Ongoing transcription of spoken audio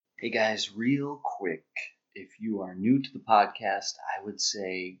Hey guys, real quick, if you are new to the podcast, I would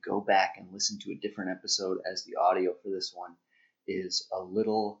say go back and listen to a different episode, as the audio for this one is a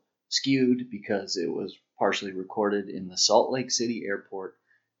little skewed because it was partially recorded in the Salt Lake City airport,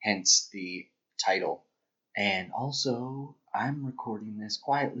 hence the title. And also, I'm recording this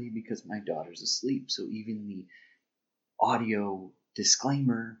quietly because my daughter's asleep, so even the audio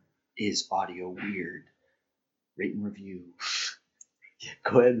disclaimer is audio weird. Rate and review.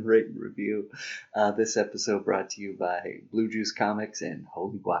 Go ahead and rate and review. This episode brought to you by Blue Juice Comics and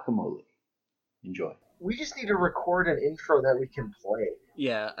Holy Guacamole. Enjoy. We just need to record an intro that we can play.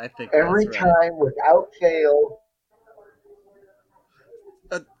 Yeah, I think every that's right. time without fail.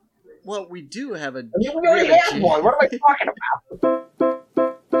 Well, we do have a. I mean, we already have one. What am I talking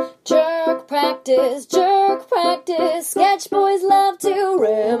about? Jerk practice. Sketch boys love to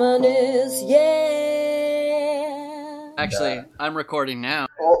reminisce. Yeah. Actually, I'm recording now.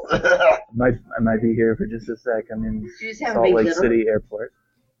 Oh. I might be here for just a sec. I'm in You just have a Salt big Lake dinner? City Airport.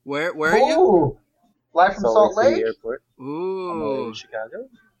 Where are you? Ooh. Live from Salt Lake? City Airport. I'm Ooh. in Chicago.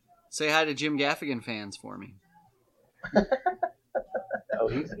 Say hi to Jim Gaffigan fans for me. Oh,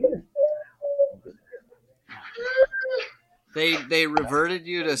 he's here. They reverted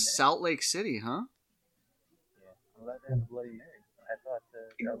you to Salt Lake City, huh? Yeah, well, that is Bloody Mary. I thought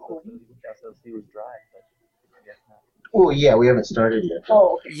SLC was dry, but I guess not. Oh, yeah, we haven't started yet.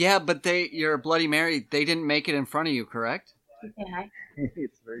 Oh, okay. Yeah, but your Bloody Mary, they didn't make it in front of you, correct? Say hi.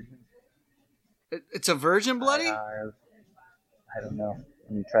 It's virgin. It's a virgin bloody? I don't know.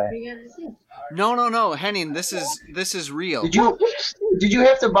 Let me try. No, Henning, this is real. Did you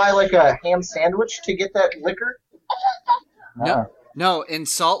have to buy like a ham sandwich to get that liquor? No, in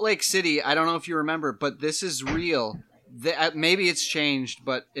Salt Lake City, I don't know if you remember, but this is real. Maybe it's changed,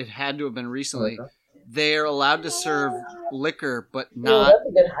 but it had to have been recently. They're allowed to serve liquor, but not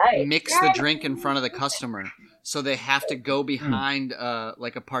mix the drink in front of the customer. So they have to go behind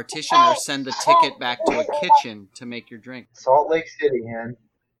like a partition or send the ticket back to a kitchen to make your drink. Salt Lake City, man.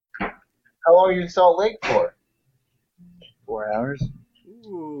 How long are you in Salt Lake for? 4 hours.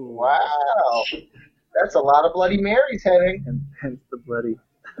 Ooh. Wow. That's a lot of Bloody Marys, Henning. And hence the bloody.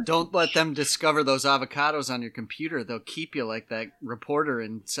 Don't let them discover those avocados on your computer. They'll keep you like that reporter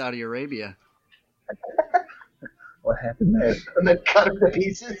in Saudi Arabia. What happened there? And then cut them to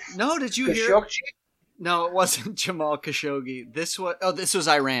pieces? No, did you hear? Khashoggi? No, it wasn't Jamal Khashoggi. This was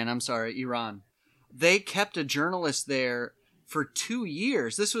Iran. I'm sorry, Iran. They kept a journalist there for 2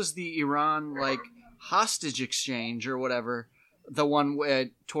 years. This was the Iran hostage exchange or whatever, the one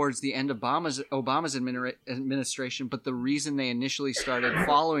towards the end of Obama's administration. But the reason they initially started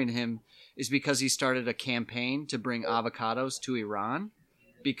following him is because he started a campaign to bring avocados to Iran,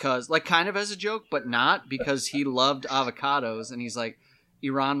 because kind of as a joke, but not, because he loved avocados and he's like,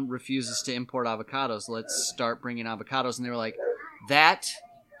 Iran refuses to import avocados. Let's start bringing avocados. And they were like, that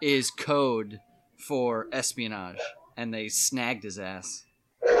is code for espionage. And they snagged his ass.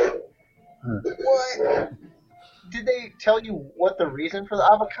 What? Did they tell you what the reason for the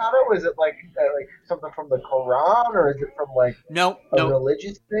avocado? Is it like something from the Quran, or is it from No,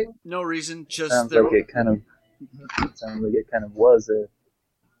 religious thing? no reason. Just Sounds like it kind of was a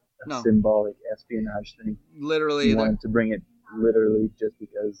symbolic espionage thing. literally He wanted to bring it literally just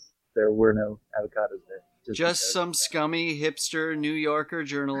because there were no avocados there. just some scummy hipster New Yorker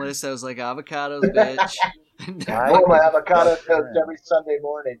journalist that was like, avocados, bitch. Oh, my avocado toast every Sunday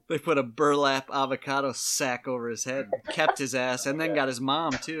morning. They put a burlap avocado sack over his head, kept his ass, and then got his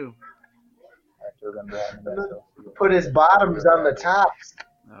mom too. I have to remember having that. So. Put his bottoms on the tops.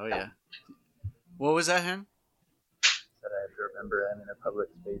 Oh yeah. What was that, Hen? That I have to remember I'm in a public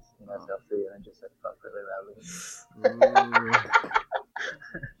space in SLC, and I just said fuck really loudly.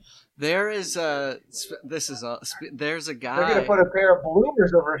 There's a guy. They're gonna put a pair of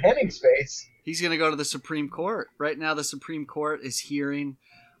bloomers over Henning's face. He's gonna go to the Supreme Court right now. The Supreme Court is hearing.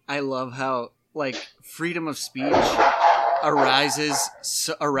 I love how freedom of speech arouses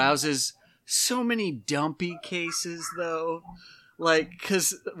so many dumpy cases though.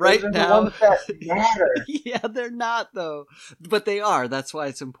 Because right Those are now, the ones that matter. yeah, they're not though, but they are. That's why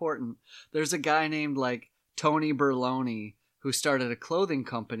it's important. There's a guy named Tony Berloni who started a clothing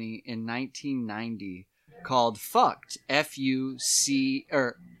company in 1990 called Fucked, F-U-C,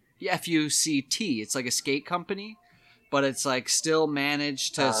 or F-U-C-T. It's like a skate company, but it's still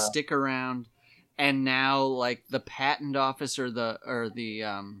managed to stick around. And now the patent office or the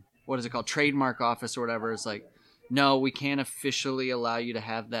what is it called? Trademark office or whatever is no, we can't officially allow you to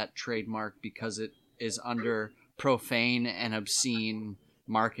have that trademark because it is under profane and obscene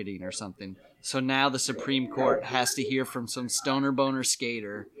marketing or something. So now the Supreme Court has to hear from some stoner boner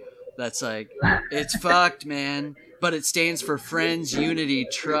skater That's like, it's fucked, man. But it stands for Friends, Unity,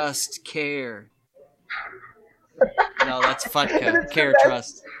 Trust, Care. No, that's Futka. Care,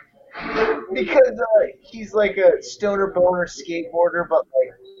 Trust. Because he's like a stoner boner skateboarder, but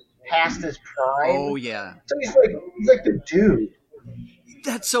like past his prime. Oh, yeah. So he's like the dude.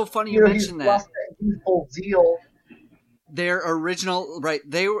 That's so funny You you know, mentioned he's that. lost that youthful zeal. Their original, right,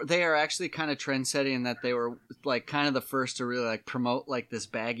 they are actually kind of trendsetting in that they were like kind of the first to really like promote like this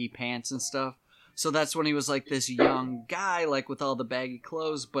baggy pants and stuff. So that's when he was like this young guy, like with all the baggy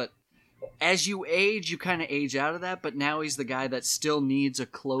clothes. But as you age, you kind of age out of that. But now he's the guy that still needs a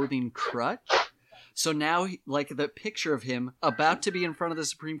clothing crutch. So now, like the picture of him about to be in front of the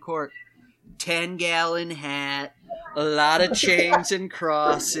Supreme Court, 10-gallon hat, a lot of chains and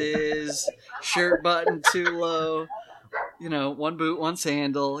crosses, shirt button too low, you know, one boot, one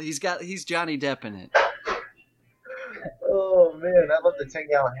sandal. He's Johnny Depp in it. Oh man, I love the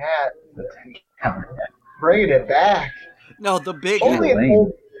 10-gallon hat. Bringing it back. No, the big Only hat.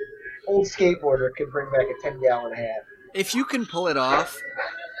 an old skateboarder could bring back a 10-gallon hat. If you can pull it off,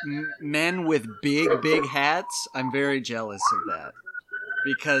 men with big hats, I'm very jealous of that.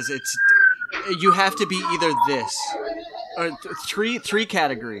 Because you have to be either this, or three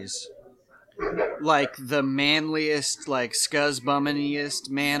categories. Like the manliest, like scuzz-bumminiest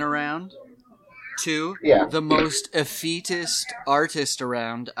man around. 2, Yeah. the most effetist artist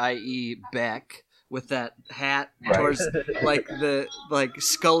around, i.e. Beck, with that hat towards like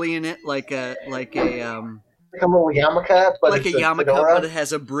Scully in it, like a Like a little yarmulke, but like a it's yarmulke, fedora. but it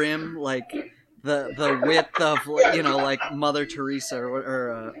has a brim like the width of, you know, like Mother Teresa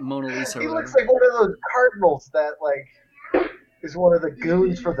or Mona Lisa. Or He whatever. looks like one of those cardinals that like is one of the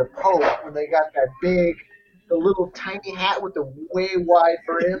goons for the Pope when they got the little tiny hat with the way wide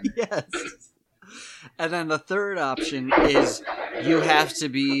brim. Yes. And then the third option is you have to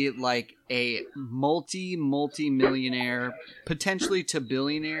be like a multi-millionaire, potentially to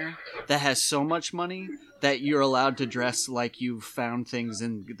billionaire, that has so much money that you're allowed to dress like you've found things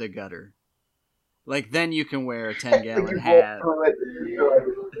in the gutter. Like, then you can wear a 10-gallon hat.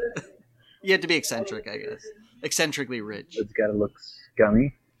 You have to be eccentric, I guess. Eccentrically rich. It's got to look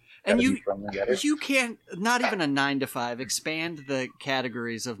scummy. And Gotta be from the gutter. you can't, not even a 9 to 5, expand the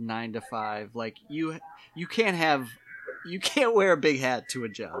categories of 9 to 5. Like, you can't wear a big hat to a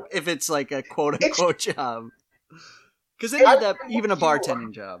job if it's like a quote-unquote job. Because they need that, even a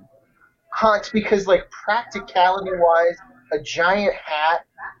bartending job. Hunts, because like practicality-wise, a giant hat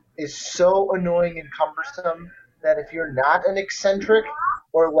is so annoying and cumbersome that if you're not an eccentric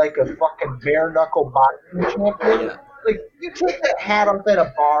or like a fucking bare-knuckle boxing champion, Yeah. like you take that hat off at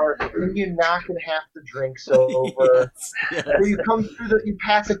a bar and you're knocking half the drinks over. Yes. Or you come through you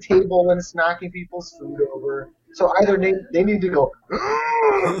pass a table and it's knocking people's food over. So either they need to go,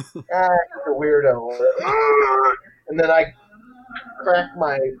 the weirdo, or, and then I crack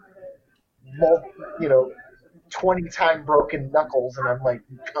my, 20-time broken knuckles, and I'm like,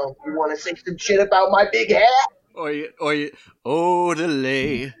 you want to say some shit about my big hat? Or you,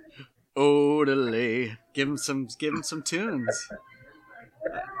 Odelay. Give him some tunes.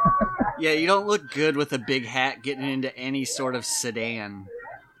 Yeah, you don't look good with a big hat getting into any sort of sedan.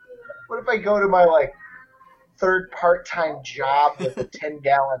 What if I go to my like third part-time job with a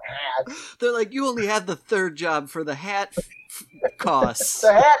 10-gallon hat? They're like, you only had the third job for the hat costs.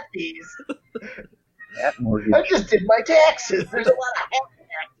 The hat fees. Hat mortgage. I just did my taxes. There's a lot of hat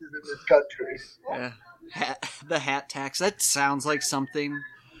taxes in this country. Yeah. The hat tax. That sounds like something.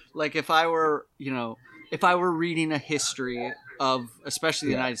 Like if I were reading a history of, especially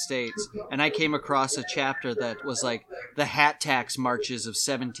the United States, and I came across a chapter that was like the hat tax marches of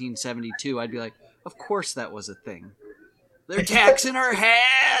 1772, I'd be like, of course that was a thing. They're taxing our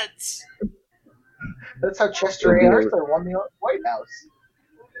hats. That's how Chester A. Arthur won the White House.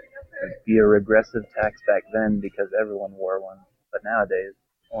 It'd be a regressive tax back then because everyone wore one. But nowadays,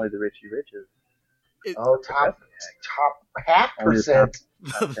 only the richy riches. Top hat Only the percent.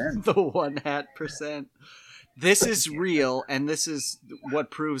 top 10. The 1%. This is real, and this is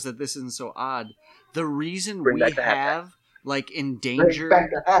what proves that this isn't so odd. The reason Bring we back the hat have like Bring endangered back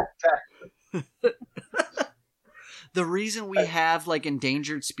the hat tax. the reason we have like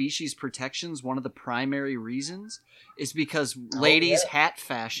endangered species protections, one of the primary reasons, is because ladies' hat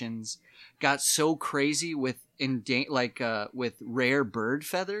fashions got so crazy with with rare bird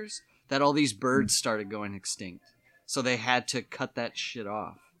feathers that all these birds started going extinct. So they had to cut that shit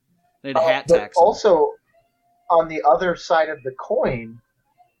off. They had hat But tax. them. also, on the other side of the coin,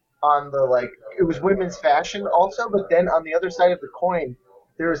 on the it was women's fashion also, but then on the other side of the coin,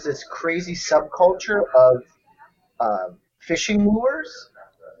 there was this crazy subculture of fishing lures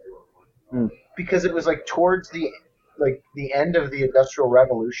because it was like towards the end of the Industrial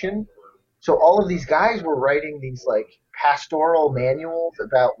Revolution. So all of these guys were writing these like pastoral manuals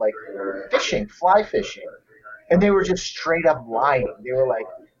about like fishing, fly fishing, and they were just straight up lying. They were like,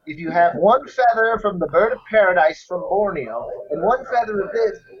 if you have one feather from the bird of paradise from Borneo and one feather of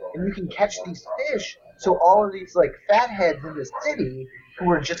this, and you can catch these fish. So all of these like fatheads in the city who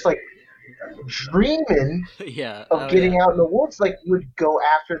were just like dreaming Yeah. of getting out in the woods, like would go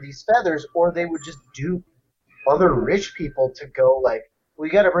after these feathers, or they would just dupe other rich people to go like, well,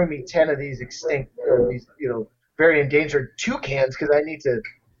 you got to bring me 10 of these extinct or these, very endangered toucans because I need to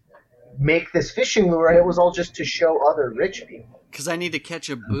make this fishing lure, and it was all just to show other rich people. Because I need to catch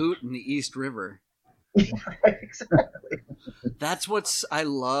a boot in the East River. Right, exactly. That's what's I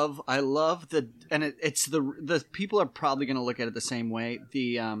love. I love it's the people are probably going to look at it the same way.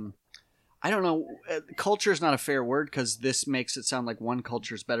 I don't know. Culture is not a fair word because this makes it sound like one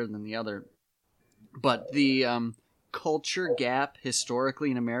culture is better than the other. But the culture gap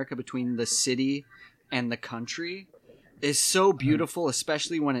historically in America between the city and the country is so beautiful,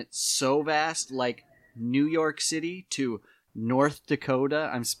 especially when it's so vast, like New York City to North Dakota.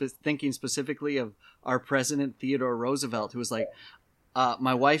 I'm thinking specifically of our president, Theodore Roosevelt, who was like,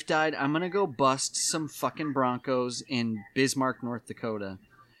 my wife died. I'm going to go bust some fucking Broncos in Bismarck, North Dakota.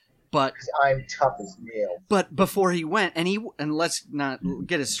 But I'm tough as nails. But before he went, and let's not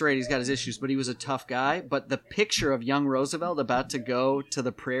get it straight, he's got his issues, but he was a tough guy. But the picture of young Roosevelt about to go to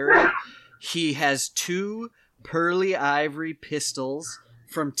the prairie, he has 2 pearly ivory pistols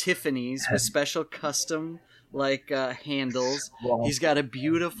from Tiffany's with special custom handles. Wow. He's got a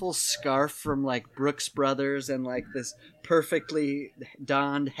beautiful scarf from like Brooks Brothers and like this perfectly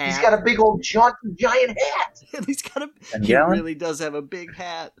donned hat. He's got a big old giant hat. And he Gallon? really does have a big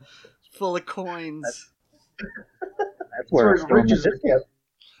hat full of coins. That's where his riches are kept.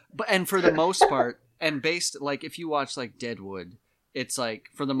 But and for the most part, and based like if you watch like Deadwood, it's like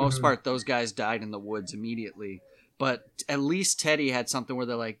for the most part those guys died in the woods immediately. But at least Teddy had something where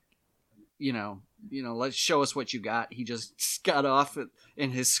they're like, let's show us what you got. He just got off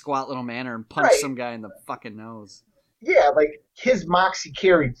in his squat little manner and punched some guy in the fucking nose. Yeah, like his moxie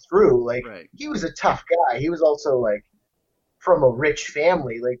carried through. Like Right. He was a tough guy. He was also like from a rich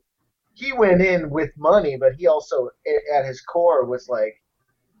family. Like he went in with money, but he also at his core was like,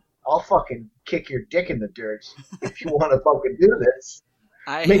 I'll fucking kick your dick in the dirt if you want to fucking do this.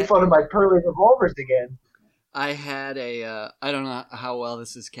 Make fun of my pearly revolvers again. I had I don't know how well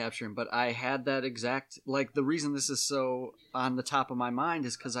this is capturing, but I had that exact, like, the reason this is so on the top of my mind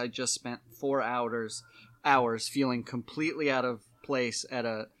is because I just spent 4 hours feeling completely out of place at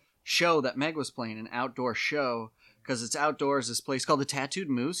a show that Meg was playing, an outdoor show, because it's outdoors, this place called the Tattooed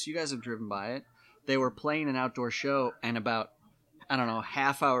Moose. You guys have driven by it. They were playing an outdoor show, and about, I don't know,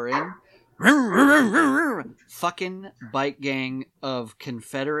 half hour in, fucking bike gang of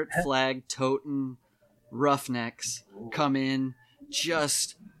Confederate flag toting roughnecks come in,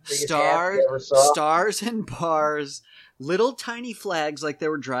 just stars and bars, little tiny flags like they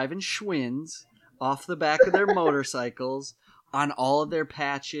were driving Schwinn's off the back of their motorcycles on all of their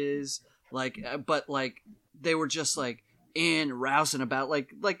patches, but they were just like in rousing about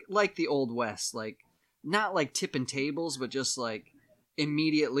like the Old West, like not like tipping tables, but just like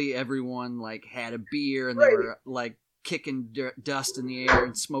immediately everyone like had a beer and they were like kicking dust in the air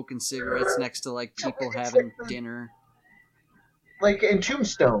and smoking cigarettes next to like people having dinner. Like in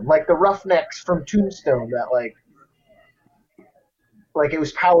Tombstone, like the Roughnecks from Tombstone, that like it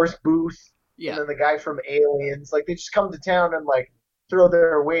was Powers Booth, and then the guy from Aliens. Like they just come to town and like throw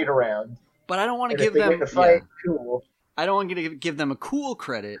their weight around. But I don't want to and give if they them win the fight, cool. I don't want to give them a cool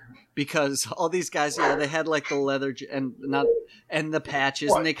credit because all these guys, they had like the leather and the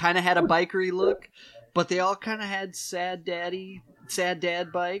patches, and they kind of had a bikery look, but they all kind of had sad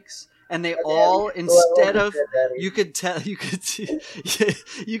dad bikes, and they all instead of you could tell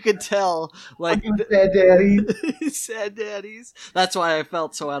like sad daddy, sad daddies. That's why I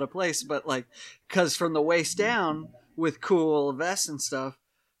felt so out of place, but like because from the waist down with cool vests and stuff,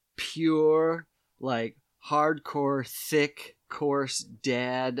 pure like hardcore, thick, coarse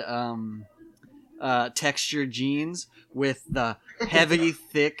dad textured jeans with the heavy,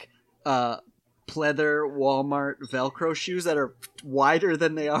 thick pleather Walmart Velcro shoes that are wider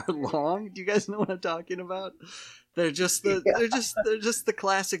than they are long. Do you guys know what I'm talking about? They're just the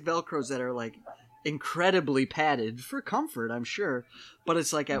classic Velcros that are like incredibly padded for comfort, I'm sure. But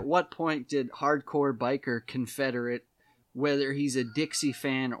it's like, at what point did hardcore biker Confederate, whether he's a Dixie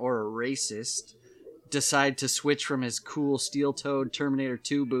fan or a racist, decide to switch from his cool steel-toed Terminator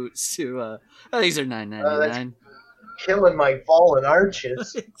 2 boots to these are $9.99. killing my fallen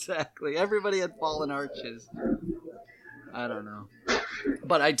arches. Exactly. Everybody had fallen arches. I don't know.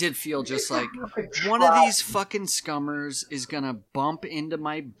 But I did feel just like one of these fucking scummers is gonna bump into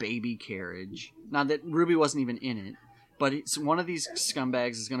my baby carriage. Now that Ruby wasn't even in it, but one of these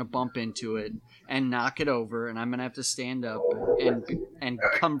scumbags is gonna bump into it and knock it over, and I'm gonna have to stand up and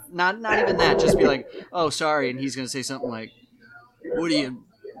come. Not even that. Just be like, "Oh, sorry," and he's gonna say something like, "What do you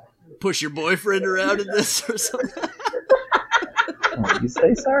push your boyfriend around in this or something?" Oh, you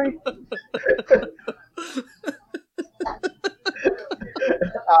say sorry?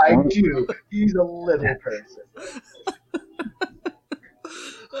 I do. He's a little person.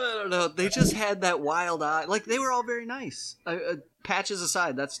 I don't know. They just had that wild eye. Like, they were all very nice. Patches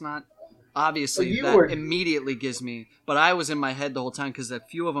aside, that's not... Obviously, immediately gives me... But I was in my head the whole time because a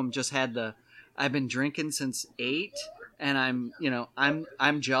few of them just had the... I've been drinking since 8, and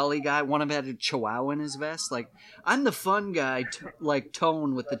I'm jolly guy. One of them had a chihuahua in his vest. Like, I'm the fun guy, like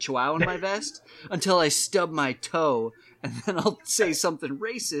Tone with the chihuahua in my vest, until I stub my toe, and then I'll say something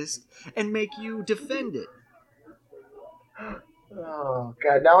racist and make you defend it. Oh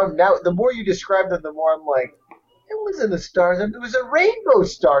God! Now the more you describe them, the more I'm like, it wasn't a stars. It was a rainbow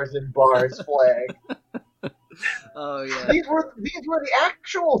stars and bars flag. Oh yeah. These were the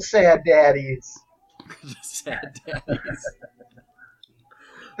actual sad daddies. Sad daddies.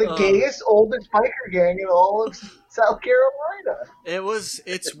 The gayest, oldest biker gang in all of South Carolina.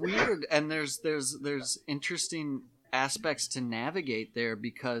 It's weird, and there's interesting aspects to navigate there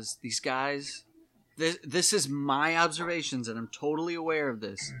because these guys. This is my observations, and I'm totally aware of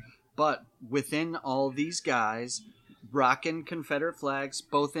this. But within all these guys, rocking Confederate flags,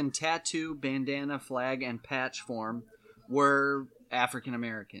 both in tattoo, bandana, flag, and patch form, were African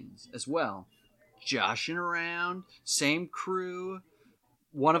Americans as well. Joshing around, same crew.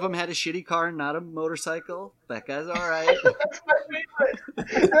 One of them had a shitty car, not a motorcycle. That guy's all right. That's my favorite.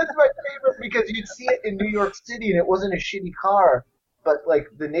 That's my favorite because you'd see it in New York City, and it wasn't a shitty car. But, like,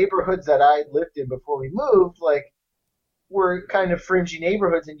 the neighborhoods that I lived in before we moved, like, were kind of fringy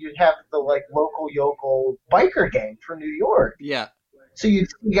neighborhoods, and you'd have the, like, local yokel biker gang from New York. Yeah. So you'd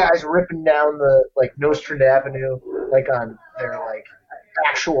see guys ripping down the, like, Nostrand Avenue, like, on their, like,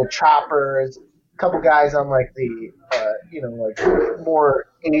 actual choppers. A couple guys on, like, the, like, more,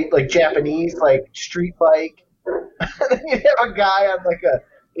 like, Japanese, like, street bike. And then you'd have a guy on, like, a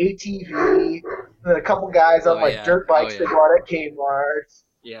ATV, and then a couple guys on dirt bikes they bought at Kmart.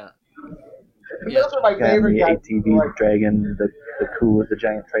 Yeah. Those are my favorite guys. The ATV dragging the coup with the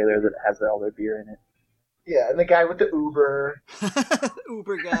giant trailer that has all their beer in it. Yeah, and the guy with the Uber.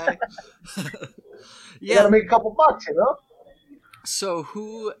 Uber guy. You gotta make a couple bucks, you know? So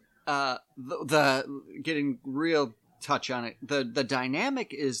who, the getting real touch on it, the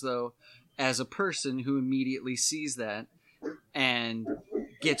dynamic is, though, as a person who immediately sees that and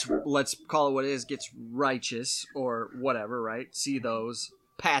gets, let's call it what it is, gets righteous or whatever, right? See those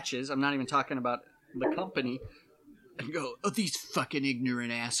patches. I'm not even talking about the company. And go, oh, these fucking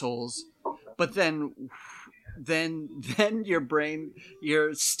ignorant assholes. But then your brain,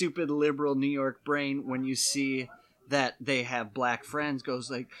 your stupid liberal New York brain, when you see that they have black friends, goes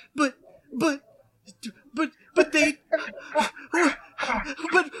like, but they,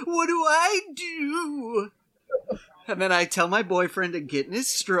 but what do I do? And then I tell my boyfriend to get in his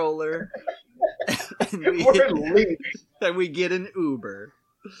stroller, and we get an Uber.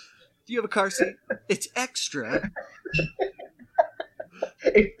 Do you have a car seat? It's extra.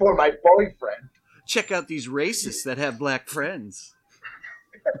 It's for my boyfriend. Check out these racists that have black friends.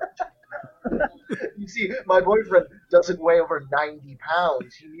 You see, my boyfriend doesn't weigh over 90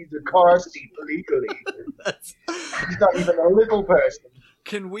 pounds. He needs a car seat legally. He's not even a little person.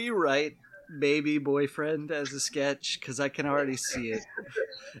 Can we write baby boyfriend as a sketch? Because I can already see it.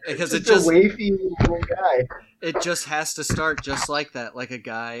 Because it's just a wavy little guy. It just has to start just like that, like a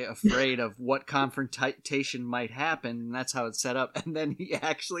guy afraid of what confrontation might happen, and that's how it's set up. And then he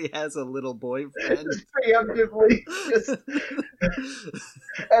actually has a little boyfriend. Just preemptively,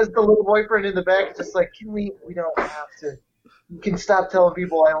 as the little boyfriend in the back, just like, we don't have to. You can stop telling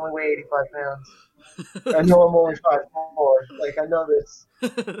people I only weigh 85 pounds. I know I'm only 5'4". Like, I know this.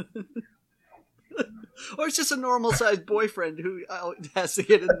 Or it's just a normal-sized boyfriend who has to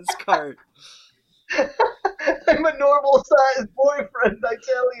get in this cart. I'm a normal-sized boyfriend, I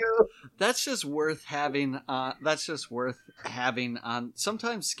tell you. That's just worth having. On.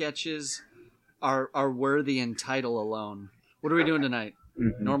 Sometimes sketches are worthy in title alone. What are we doing tonight?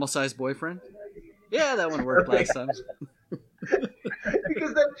 Mm-hmm. Normal-sized boyfriend? Yeah, that one worked last time.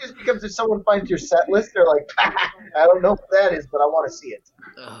 Because then it just becomes, if someone finds your set list, they're like, I don't know what that is, but I want to see it.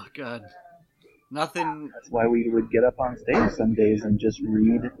 Oh, God. Nothing. That's why we would get up on stage some days and just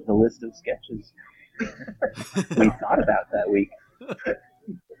read the list of sketches we thought about that week.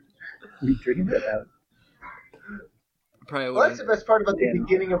 We dreamed about. Probably Well, that's the best part about the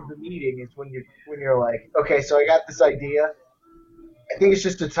beginning of the meeting is when you're like, okay, so I got this idea. I think it's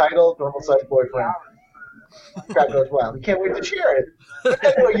just a title, Normal Sized Boyfriend. Crowd goes wild. You can't wait to share it. But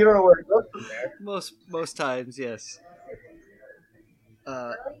then you don't know where it goes from there. most times, yes.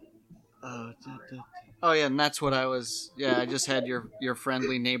 Oh yeah, and that's what I was. Yeah, I just had your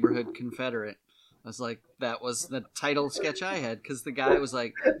friendly neighborhood Confederate. I was like, that was the title sketch I had because the guy was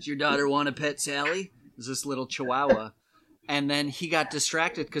like, "Does your daughter want to pet Sally?" It was this little Chihuahua, and then he got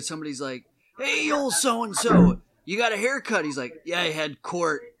distracted because somebody's like, "Hey, old so and so, you got a haircut?" He's like, "Yeah, I had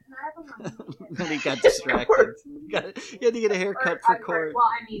court." Then he got distracted. He had to get a haircut for court. Well,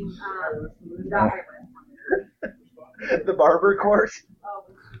 I mean, The barber course.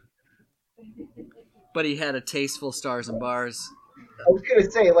 But he had a tasteful Stars and Bars. I was gonna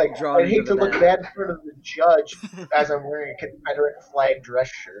say, like, Drawn I'd hate into to the look back. bad in front of the judge as I'm wearing a Confederate flag dress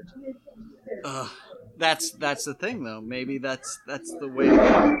shirt. That's the thing, though. Maybe that's the way.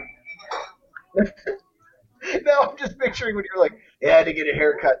 Now I'm just picturing when you're like, yeah, I had to get a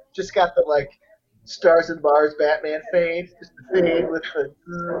haircut. Just got the like Stars and Bars Batman fade, just the fade with the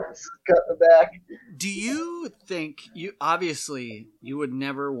cut in the back. Do you think you would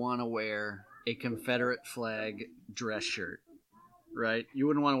never want to wear a Confederate flag dress shirt, right? You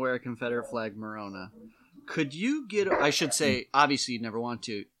wouldn't want to wear a Confederate flag Morona. Could you I should say, obviously you'd never want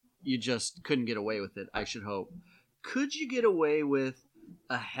to. You just couldn't get away with it, I should hope. Could you get away with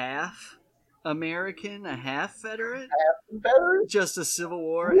a half American, a half Confederate? Confederate? Just a Civil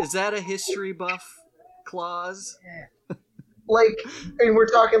War? Is that a history buff clause? Like, and we're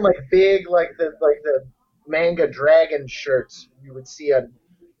talking like big, like the manga dragon shirts you would see on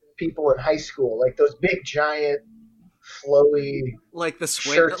people in high school, like those big giant flowy. Like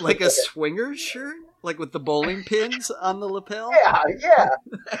Shirts like with a swinger shirt? Like with the bowling pins on the lapel? Yeah.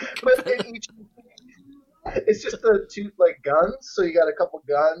 But in each, it's just the two like guns. So you got a couple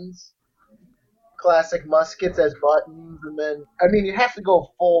guns, classic muskets as buttons, and then you have to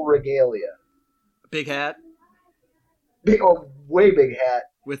go full regalia. Big hat Way big hat.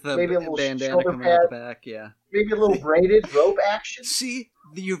 with a Maybe a little bandana shoulder coming out the pad. back, yeah. Maybe a little braided rope action. See,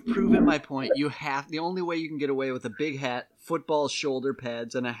 you've proven my point. The only way you can get away with a big hat, football shoulder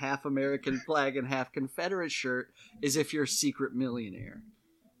pads, and a half American flag and half Confederate shirt is if you're a secret millionaire.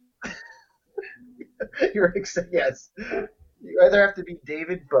 Yes. You either have to be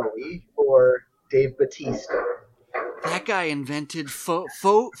David Bowie or Dave Bautista. That guy invented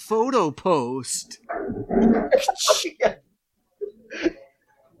photo post. Yeah.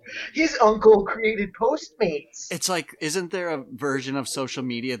 His uncle created Postmates. It's like, isn't there a version of social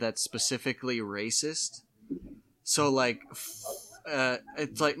media that's specifically racist? So like,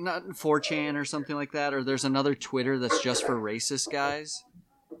 it's like not 4chan or something like that, or there's another Twitter that's just for racist guys.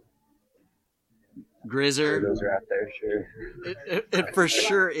 Grizzer. Those are out there, sure. It for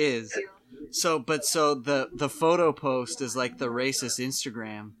sure is. So the photo post is like the racist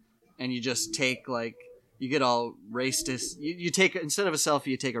Instagram, and you just take like, you get all racist. You take, instead of a selfie,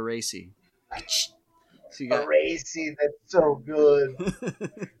 you take a racy. So you got A racy, that's so good.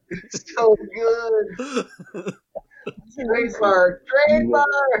 So good. Trademark.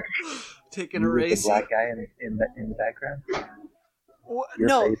 taking a You with the racy. black guy in the background. Your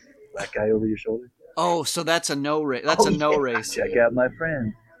No. face, black guy over your shoulder. Oh, so that's a no race. That's a no race. Check out my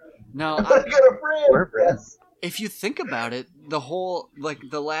friend. No, I got a friend. We're friends. Yes. if you think about it, the whole, like,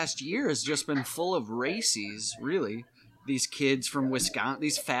 the last year has just been full of racies, really. These kids from Wisconsin,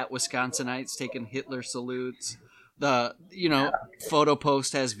 these fat Wisconsinites taking Hitler salutes. The, photo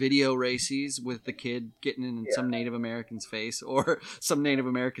post has video racies with the kid getting in some Native American's face, or some Native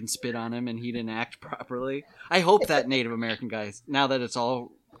American spit on him and he didn't act properly. I hope that Native American guy, now that it's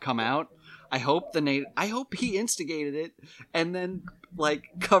all come out, I hope he instigated it and then like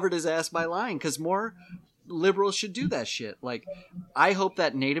covered his ass by lying, because more liberals should do that shit. Like, I hope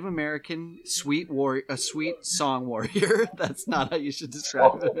that Native American sweet song warrior. That's not how you should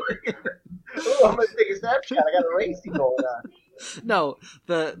describe it. Ooh, I'm gonna take a snapshot. I got a racy going on. No,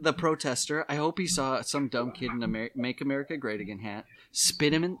 the protester. I hope he saw some dumb kid in a "Make America Great Again" hat,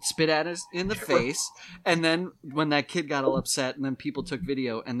 spit at us in the face, and then when that kid got all upset, and then people took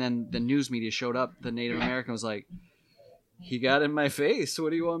video, and then the news media showed up, the Native American was like, "He got in my face. What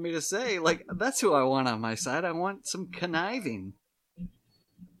do you want me to say?" Like, that's who I want on my side. I want some conniving.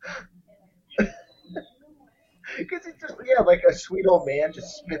 Because it's just, like a sweet old man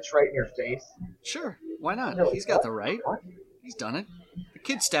just spits right in your face. Sure, why not? No, He's got the right. What? He's done it. The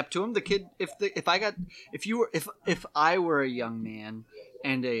kid stepped to him. The kid, if I were a young man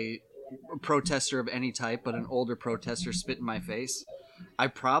and a protester of any type, but an older protester spit in my face, I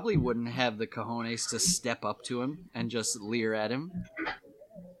probably wouldn't have the cojones to step up to him and just leer at him.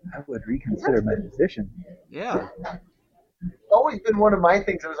 I would reconsider my position. Yeah. It's always been one of my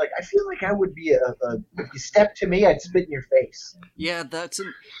things. I was like, I feel like I would be if you step to me, I'd spit in your face. Yeah, that's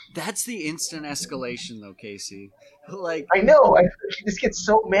the instant escalation, though, Casey. Like, I know. I just get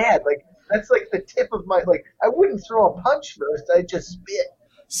so mad. Like, that's like the tip of my, like, I wouldn't throw a punch first. I'd just spit.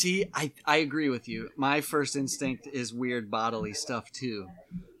 see, I agree with you. My first instinct is weird bodily stuff too,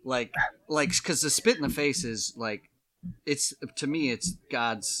 like, because the spit in the face is like, it's, to me, it's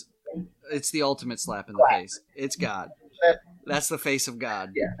God's. It's the ultimate slap in the face. It's God. That's the face of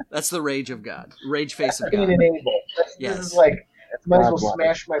God. Yeah. That's the rage of God. Rage face of Cain God. and Abel. Yes. This is like, might as well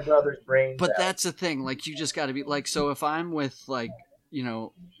smash my brother's brains But out. that's the thing. Like, you just got to be like. So if I'm with, like, you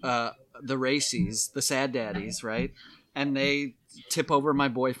know, the Racies, the Sad Daddies, right, and they tip over my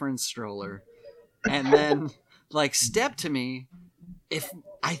boyfriend's stroller, and then like step to me, if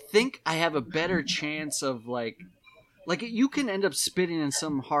I think I have a better chance of like you can end up spitting in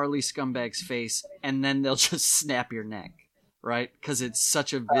some Harley scumbag's face, and then they'll just snap your neck. Right? Because it's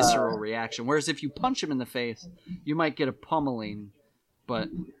such a visceral reaction. Whereas if you punch him in the face, you might get a pummeling. But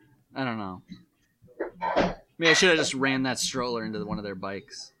I don't know. Maybe I should have just ran that stroller into one of their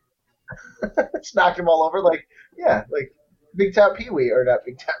bikes. Just knocked him all over. Like, yeah, like Big Top Pee-wee, or not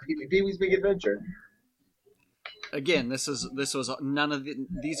Big Top Pee-wee, Pee-wee's Big Adventure. Again, this was none of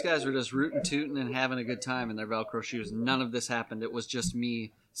these guys were just rootin' tootin' and having a good time in their Velcro shoes. None of this happened. It was just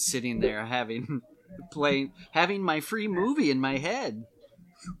me sitting there having my free movie in my head.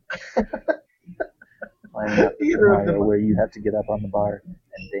 Either of them. Where you have to get up on the bar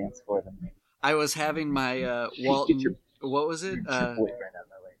and dance for them. I was having my Walton. What was it? Get your boyfriend out of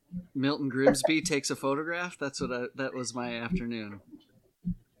my way. Milton Grimsby takes a photograph. That was my afternoon.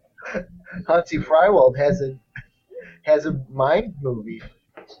 Hansi Freiwald has a mind movie.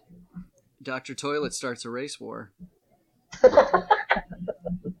 Dr. Toilet starts a race war.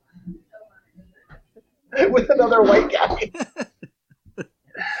 With another white guy.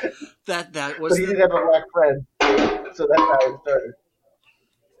 That was. But he did have a black friend, so that's how it started.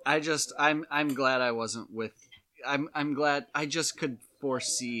 I'm glad I wasn't with. I'm glad I just could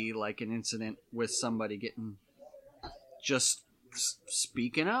foresee like an incident with somebody getting just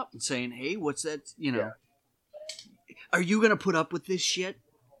speaking up and saying, "Hey, what's that? You know, Yeah. Are you gonna put up with this shit?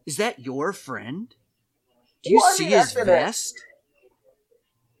 Is that your friend? Do you Well, I see mean, his I've been at- vest?"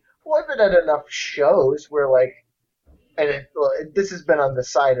 Well, I've been at enough shows where, like, this has been on the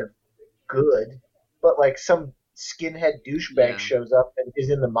side of good, but, like, some skinhead douchebag Yeah. shows up and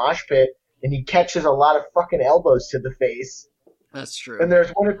is in the mosh pit, and he catches a lot of fucking elbows to the face. That's true. And there's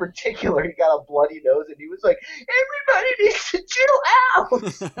one in particular, he got a bloody nose, and he was like, everybody needs to chill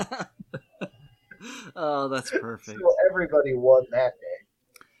out! Oh, that's perfect. So everybody won that day.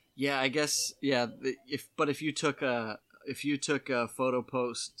 Yeah, I guess. Yeah, if you took a photo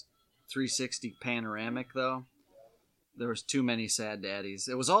post 360 panoramic though, there was too many sad daddies.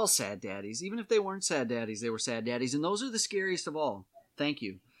 It was all sad daddies. Even if they weren't sad daddies, they were sad daddies, and those are the scariest of all. Thank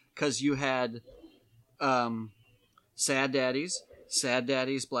you, because you had sad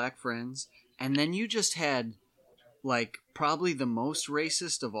daddies, black friends, and then you just had like probably the most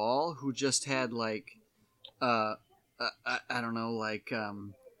racist of all, who just had like I don't know, like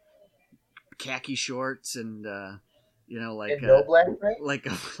khaki shorts and you know, like And no black friend? like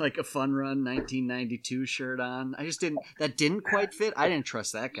a Fun Run 1992 shirt on. That didn't quite fit. I didn't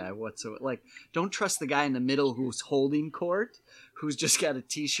trust that guy whatsoever. Like, don't trust the guy in the middle who's holding court, who's just got a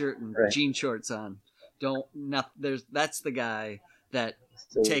t-shirt and Right. jean shorts on. That's the guy that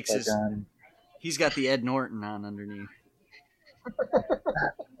So takes like, his. He's got the Ed Norton on underneath.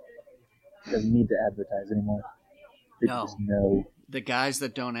 doesn't need to advertise anymore. They No. just know. The guys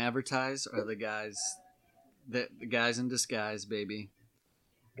that don't advertise are the guys in disguise, baby.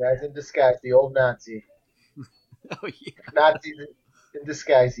 Guys in disguise, the old Nazi. Oh yeah. Nazis in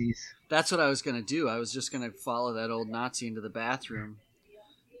disguises. That's what I was gonna do. I was just gonna follow that old Nazi into the bathroom,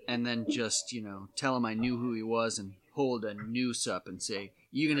 and then just, you know, tell him I knew who he was and hold a noose up and say,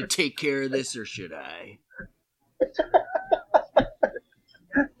 "You gonna take care of this, or should I?"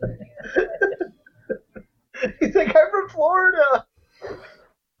 He's like, I'm from Florida.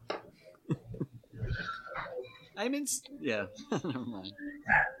 Yeah. Never mind.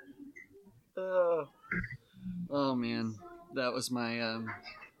 Oh man, that was my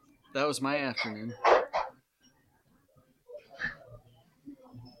afternoon. I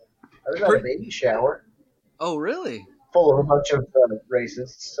was at a baby shower. Oh really? full of a bunch of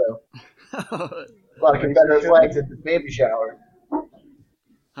racists. So How a lot of Confederate flags at the baby shower.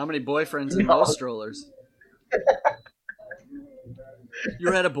 many boyfriends and No. those strollers? You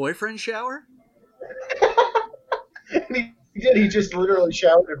were at a boyfriend shower? And he did. He just literally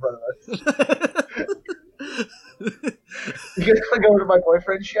showered in front of us. You guys want to go to my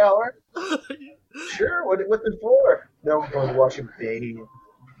boyfriend's shower? Sure. What's it for? No, I'm going to watch him bathe.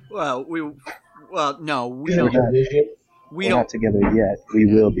 no, we Is it don't. a vision? We We're don't. not together yet. We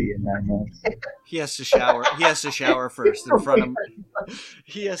will be in 9 months. He has to shower. He has to shower first in front of.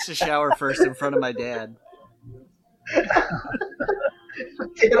 He has to shower first in front of my dad.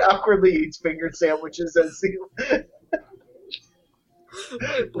 Dad awkwardly eats finger sandwiches as he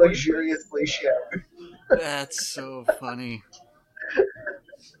luxuriously showered. That's so funny.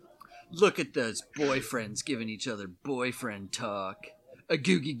 Look at those boyfriends giving each other boyfriend talk. A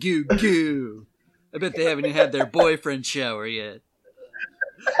googie goo goo. I bet they haven't had their boyfriend shower yet.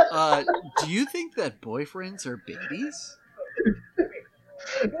 Do you think that boyfriends are babies?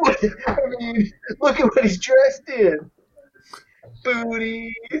 I mean, look at what he's dressed in.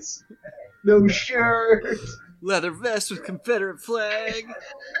 Booties, no shirt, Leather vest with Confederate flag.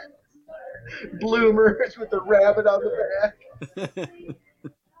 bloomers with a rabbit on the back.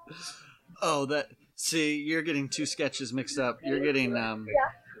 Oh, see, you're getting two sketches mixed up. You're getting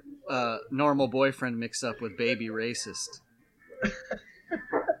normal boyfriend mixed up with baby racist.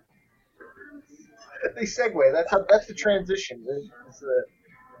 They segue. That's the transition.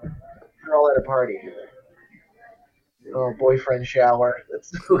 You're all at a party. Oh, boyfriend shower.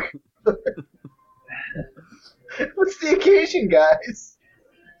 That's what's the occasion, guys?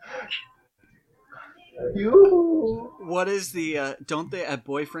 You. What is the don't they at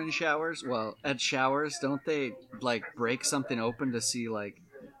boyfriend showers? Well, at showers, don't they like break something open to see like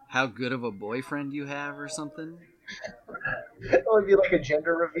how good of a boyfriend you have or something? Oh, it'd be like a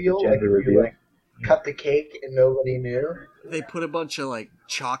gender reveal. Gender like, reveal. Like, cut the cake and nobody knew. They put a bunch of like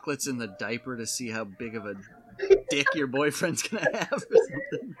chocolates in the diaper to see how big of a dick your boyfriend's gonna have or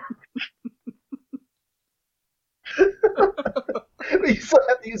something. You still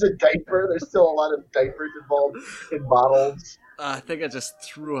have to use a diaper. There's still a lot of diapers involved in bottles. I think I just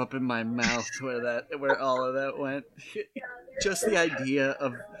threw up in my mouth where all of that went. Just the idea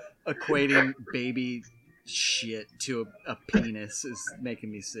of equating baby shit to a penis is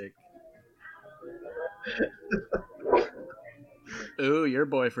making me sick. Ooh, your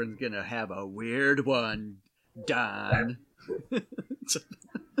boyfriend's gonna have a weird one, Don.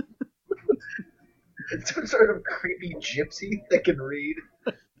 Some sort of creepy gypsy that can read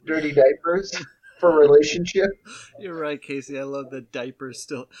dirty diapers for a relationship. You're right, Casey. I love that diapers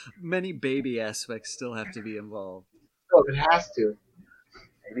still. Many baby aspects still have to be involved. Oh, it has to.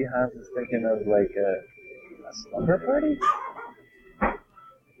 Maybe Hans is thinking of like a slumber party? A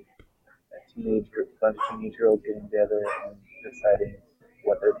bunch of teenage girls getting together and deciding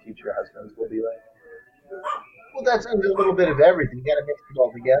what their future husbands will be like. Well, that's a little bit of everything. You got to mix it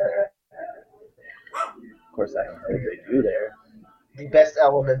all together. Of course, I don't know what they do there. The best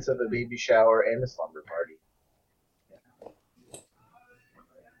elements of a baby shower and a slumber party.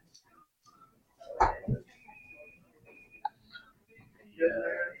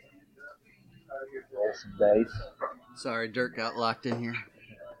 Roll some dice. Sorry, Dirk got locked in here.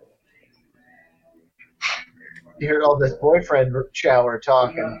 You hear all this boyfriend shower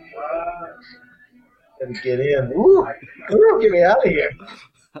talking. Gotta get in. Ooh, get me out of here.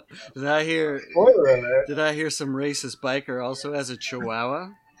 Did I hear? Spoiler alert. Did I hear some racist biker also has a Chihuahua?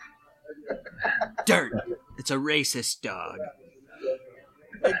 Dirt. It's a racist dog.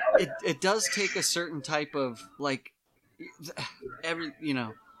 It does take a certain type of like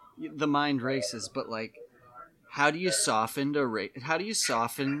the mind races, but like how do you soften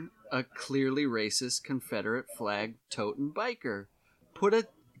a clearly racist Confederate flag toting biker? Put a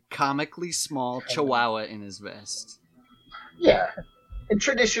comically small Chihuahua in his vest. Yeah. And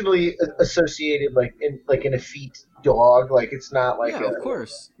traditionally associated like an effete dog, like it's not like yeah, of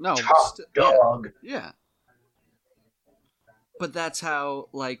course. No, top dog. Yeah. But that's how,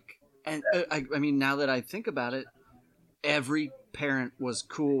 like, and I mean, now that I think about it, every parent was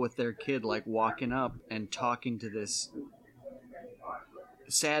cool with their kid, like, walking up and talking to this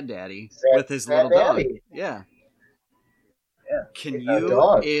sad daddy with his little daddy. dog. Yeah. Yeah. Can A you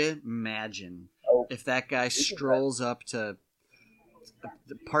dog. imagine if that guy strolls up to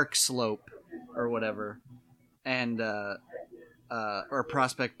the Park Slope or whatever, and or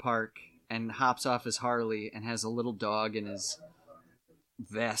Prospect Park, and hops off his Harley and has a little dog in his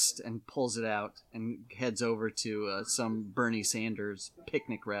vest and pulls it out and heads over to some Bernie Sanders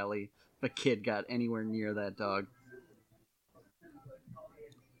picnic rally if a kid got anywhere near that dog.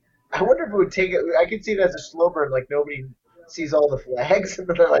 I wonder if it would take it. I could see it as a slow burn, like nobody sees all the flags, and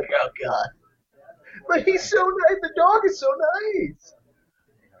then they're like, "Oh God!" But he's so nice. The dog is so nice.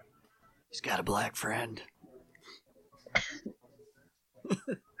 He's got a black friend.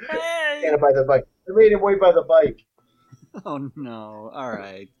 And by the bike, they made him wait by the bike. Oh no! All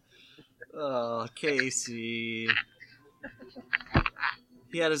right. Oh, Casey.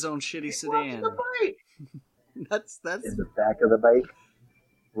 He had his own shitty sedan. The bike. That's. In the back of the bike,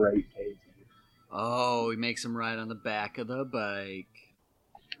 right, Casey. Oh, he makes him ride on the back of the bike.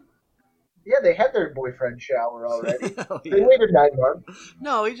 Yeah, they had their boyfriend shower already. Oh, They yeah. waited 9 months.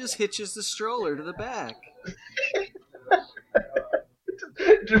 No, he just hitches the stroller to the back.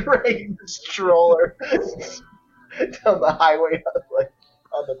 Dragging the stroller down the highway, like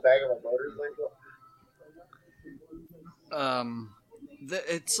on the back of a motorcycle.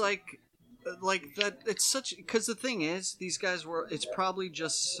 It's like that. It's such because the thing is, these guys were. It's probably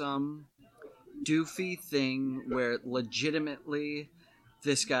just some doofy thing where legitimately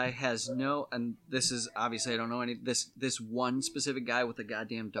this guy has no. And this is obviously I don't know any. This one specific guy with a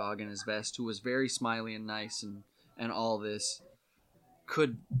goddamn dog in his vest who was very smiley and nice and all this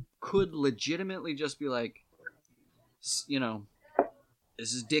could legitimately just be like, you know,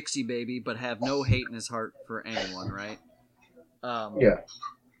 this is Dixie baby, but have no hate in his heart for anyone, right? Yeah.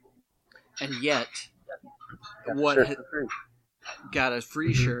 And yet, Shirt for free. got a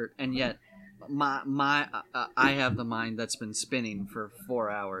free shirt, and yet I have the mind that's been spinning for 4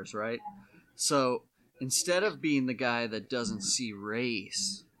 hours, right? So instead of being the guy that doesn't see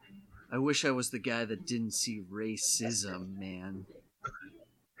race, I wish I was the guy that didn't see racism, man.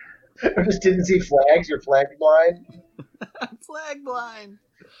 I just didn't see flags. You're flag blind. I'm flag blind.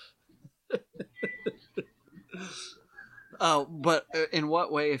 Oh, but in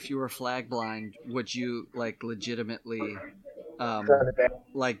what way, if you were flag blind, would you like legitimately,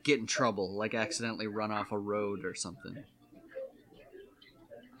 like get in trouble, like accidentally run off a road or something?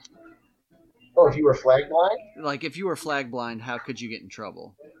 Oh, if you were flag blind? Like if you were flag blind, how could you get in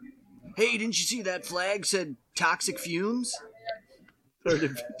trouble? Hey, didn't you see that flag said toxic fumes? Or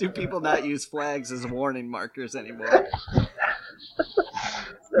do people not use flags as warning markers anymore?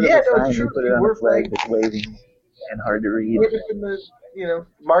 Yeah, no, Sign, it's you true. put it You on were a flag flag. that's waving and hard to read. In the,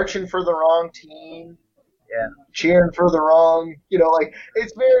 marching for the wrong team. Yeah. Cheering for the wrong. Like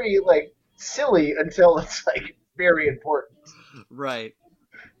it's very like silly until it's like very important. Right.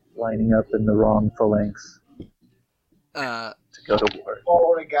 Lining up in the wrong phalanx to go to war.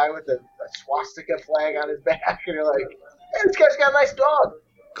 Following a guy with a swastika flag on his back, and you're like, "Hey, this guy's got a nice dog.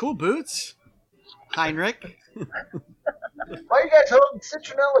 Cool boots, Heinrich. Why are you guys holding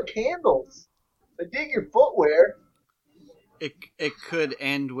citronella candles? I dig your footwear." It could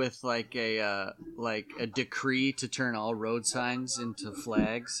end with like a decree to turn all road signs into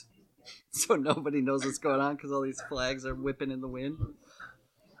flags, so nobody knows what's going on because all these flags are whipping in the wind.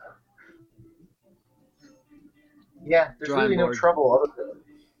 Yeah, there's Drawing really no board. trouble other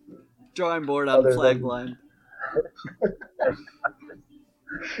than Drawing board on Other flag than- blind.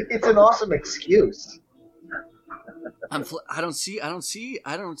 it's an awesome excuse. I don't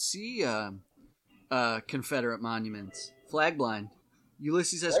see Confederate monuments. Flag blind.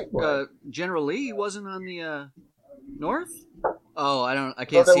 Ulysses S. Flag blind. General Lee wasn't on the north. Oh, I Thought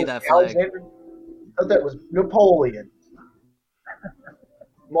can't see was that flag. Thought that was Napoleon.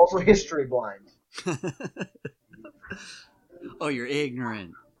 I'm also history blind. Oh, you're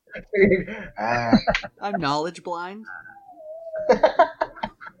ignorant. Ah. I'm knowledge blind.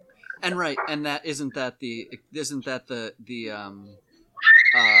 And right, and that isn't that the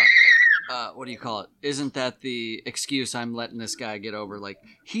what do you call it? Isn't that the excuse I'm letting this guy get over? Like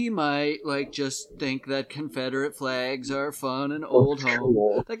he might like just think that Confederate flags are fun and old home.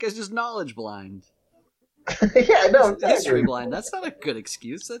 cool. That guy's just knowledge blind. Yeah, no, History exactly. blind. That's not a good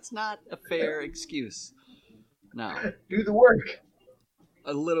excuse. That's not a fair excuse. No. Do the work.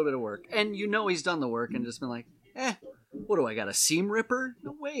 A little bit of work. And he's done the work and just been like, what do I got, a seam ripper?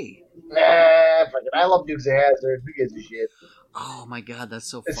 No way. Nah, fuck it. I love Dukes of Hazzard. Who gives a shit? Oh my god, that's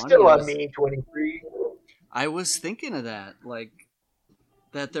so It's funny. still on me, 23. I was thinking of that. Like,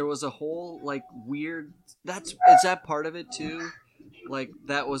 that there was a whole, like, weird... is that part of it, too? Like,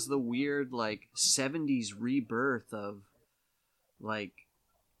 that was the weird, like, 70s rebirth of, like...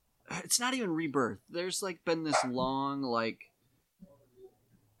 It's not even rebirth. There's, like, been this long, like...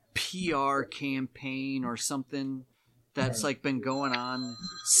 PR campaign or something that's like been going on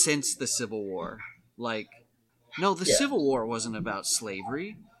since the Civil War. Like, no, the Civil War wasn't about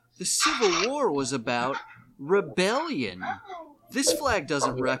slavery. The Civil War was about rebellion. This flag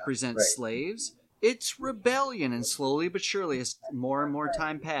doesn't represent Right. slaves. It's rebellion, and slowly but surely, as more and more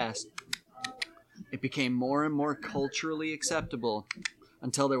time passed, it became more and more culturally acceptable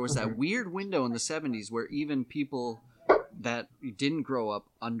until there was that weird window in the 70s where even people that didn't grow up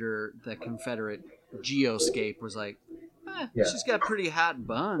under the Confederate geoscape was like, Yeah. she's got pretty hot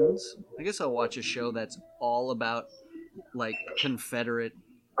buns. I guess I'll watch a show that's all about like Confederate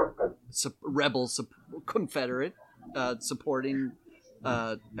Confederate supporting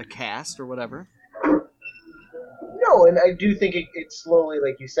a caste or whatever. No, and I do think it slowly,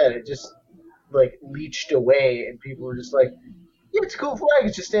 like you said, it just like leached away, and people were just like, "Yeah, it's a cool flag.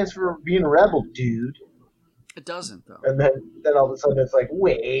 It just stands for being a rebel, dude." It doesn't though. And then all of a sudden it's like,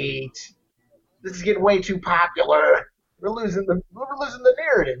 "Wait, this is getting way too popular. We're losing the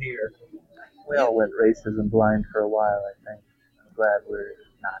narrative here." We all went racism blind for a while, I think. I'm glad we're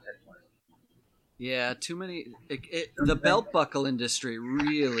not anymore. Yeah, too many. The belt buckle industry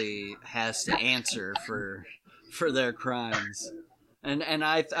really has to answer for their crimes, and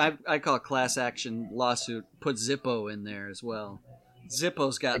I call class action lawsuit, put Zippo in there as well.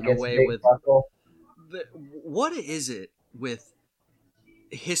 Zippo's gotten Against away Big with. Buckle. What is it with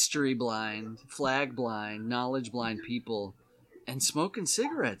history blind, flag blind, knowledge blind people, and smoking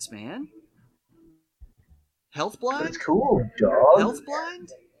cigarettes, man? Health blind? It's cool, dog. Health blind?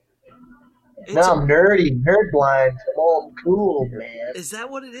 No, I'm nerd blind. I'm cool, man. Is that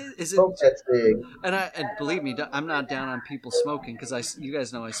what it is? Is it? Smoke that thing. And believe me, I'm not down on people smoking because you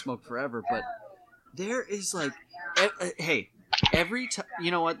guys know I smoke forever. But there is like, hey, every time, you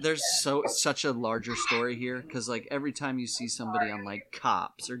know what? There's such a larger story here because like every time you see somebody on like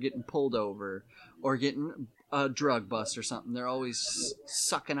cops or getting pulled over or getting a drug bust or something, they're always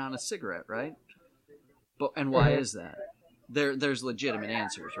sucking on a cigarette, right? And why is that? There's legitimate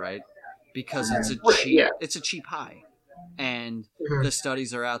answers, right? Because it's a cheap high, and the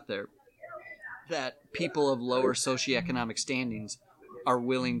studies are out there that people of lower socioeconomic standings are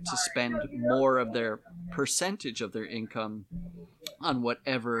willing to spend more of their percentage of their income on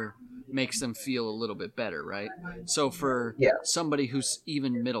whatever makes them feel a little bit better, right? So for somebody who's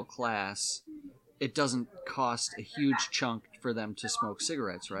even middle class, it doesn't cost a huge chunk for them to smoke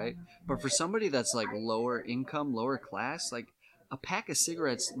cigarettes, right? But for somebody that's like lower income, lower class, like a pack of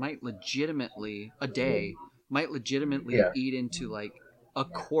cigarettes might legitimately eat into like a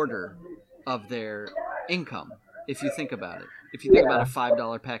quarter of their income, if you think about it. If you think about a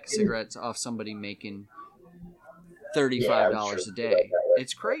 $5 pack of cigarettes off somebody making $35 a day,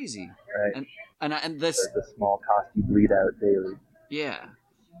 it's crazy. Right. And this the small cost you bleed out daily, yeah.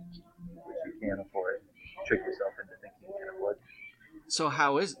 which you can't afford. Trick yourself into thinking you can afford.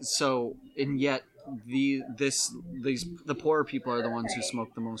 And yet the poorer people are the ones who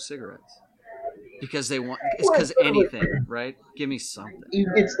smoke the most cigarettes because they want. It's because anything, right? Give me something.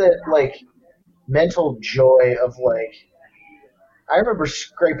 It's that like mental joy of like. I remember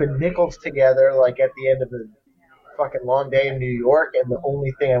scraping nickels together like at the end of a fucking long day in New York, and the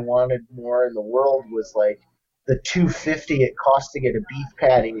only thing I wanted more in the world was like the $2.50 it costs to get a beef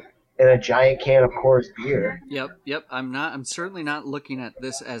patty and a giant can of Coors beer. Yep. I'm certainly not looking at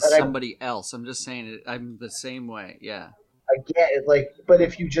this as somebody else. I'm just saying it. I'm the same way. Yeah. I get it. Like, but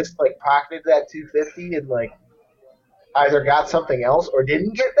if you just like pocketed that $2.50 and like either got something else or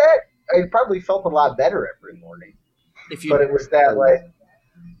didn't get that, I probably felt a lot better every morning. But it was that like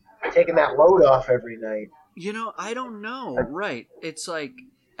taking that load off every night. You know, I don't know. Right. It's like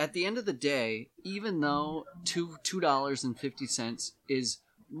at the end of the day, even though $2.50 is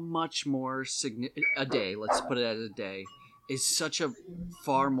much more a day, let's put it as a day, is such a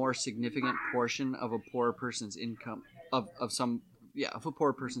far more significant portion of a poor person's income of a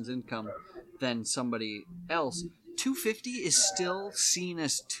poor person's income than somebody else. $2.50 is still seen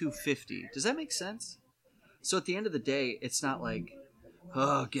as $2.50. Does that make sense? So at the end of the day, it's not like,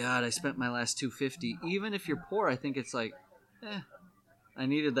 oh God, I spent my last $2.50. Even if you're poor, I think it's like, I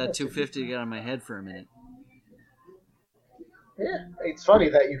needed that $2.50 to get out of my head for a minute. Yeah, it's funny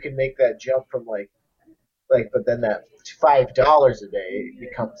that you can make that jump from like, but then that $5 a day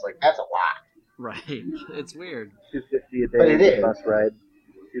becomes like that's a lot. Right, it's weird. $2.50 a day is a bus ride.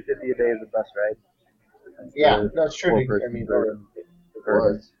 $2.50 a day is a bus ride. Yeah, that's true. I mean, $5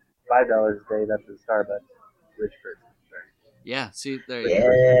 a day, that's a Starbucks. Rich person. Yeah, see, there you go.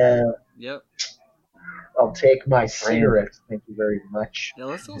 Yeah. Yep. I'll take my cigarettes. Thank you very much. Yeah,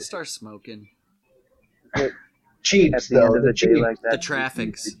 let's all start smoking. Cheaps, though. The day like that, the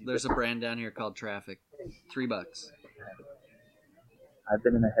Traffics. There's a brand down here called Traffic. $3. I've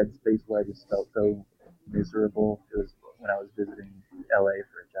been in a headspace where I just felt so miserable. It was when I was visiting LA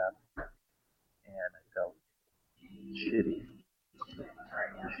for a job. And I felt shitty.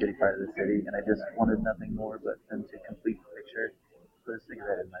 a shitty part of the city, and I just wanted nothing more but than to complete the picture, put a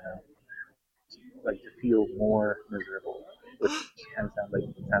cigarette in my mouth, like to feel more miserable, which kind of sounded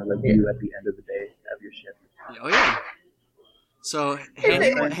like you at the end of the day of your shift. Oh yeah. So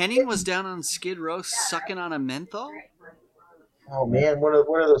Henning was down on Skid Row sucking on a menthol. Oh man, what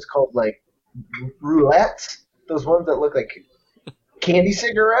are those called? Like roulettes? Those ones that look like candy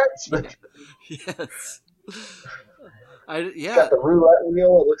cigarettes? But Yes. it's got the roulette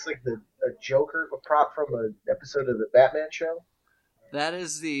wheel. It looks like a Joker, a prop from an episode of the Batman show. That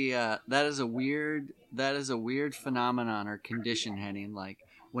is a weird phenomenon or condition, Henning. Like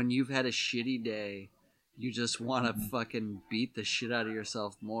when you've had a shitty day, you just want to fucking beat the shit out of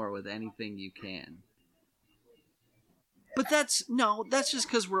yourself more with anything you can. But that's just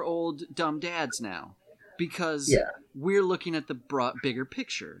because we're old dumb dads now. Because we're looking at the bigger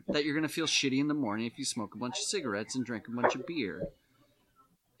picture that you're gonna feel shitty in the morning if you smoke a bunch of cigarettes and drink a bunch of beer.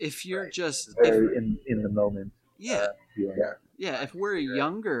 If you're just in the moment. If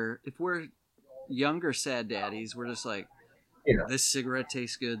we're younger sad daddies, we're just like, this cigarette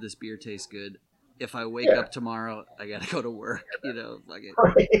tastes good, this beer tastes good. If I wake up tomorrow, I gotta go to work. Like it.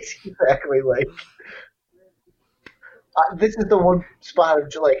 Right, exactly. Like this is the one spot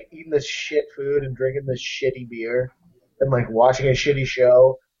of like eating this shit food and drinking this shitty beer, and like watching a shitty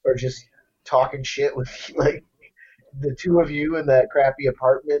show or just talking shit with like the two of you in that crappy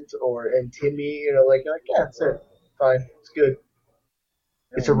apartment and Timmy. Like you're like, yeah, it's it. Fine, it's good.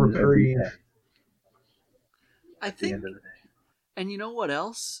 It's a reprieve. I think, and you know what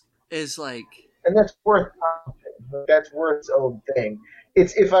else is like, and that's worth its own thing.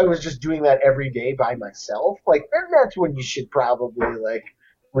 It's if I was just doing that every day by myself, like then that's when you should probably like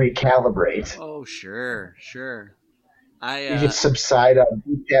recalibrate. Oh sure. You just subside on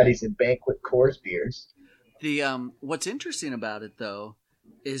beef patties and banquet course beers. The what's interesting about it though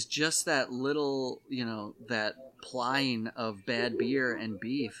is just that little, that plying of bad beer and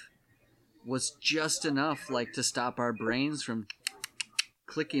beef was just enough like to stop our brains from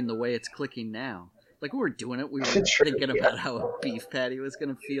clicking the way it's clicking now. Like, we were doing it, we were thinking about how a beef patty was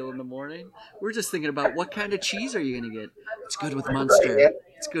going to feel in the morning. We're just thinking about what kind of cheese are you going to get. It's good with Munster.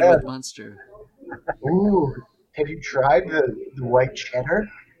 It's good with Munster. Ooh, have you tried the white cheddar?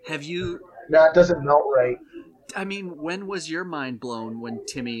 Have you? No, it doesn't melt right. I mean, when was your mind blown when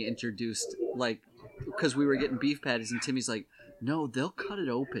Timmy introduced, like, because we were getting beef patties and Timmy's like, no, they'll cut it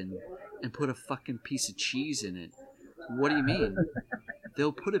open and put a fucking piece of cheese in it. What do you mean?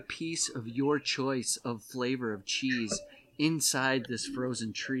 They'll put a piece of your choice of flavor of cheese inside this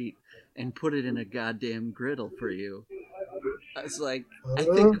frozen treat and put it in a goddamn griddle for you. I was like, I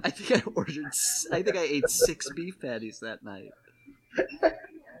think I ate 6 beef patties that night.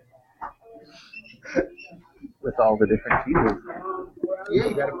 With all the different cheeses. Yeah,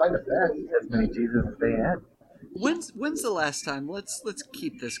 you gotta find the best. As many cheeses as they had. When's the last time? Let's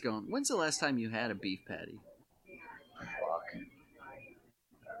keep this going. When's the last time you had a beef patty?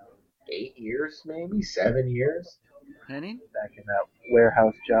 8 years, maybe 7 years. Henning? Back in that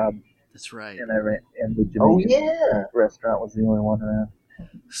warehouse job. That's right. And the Jamaican restaurant was the only one around.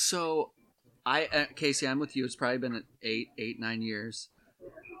 So, Casey, I'm with you. It's probably been 9 years.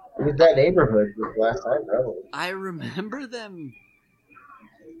 It was that neighborhood was last time, probably. I remember them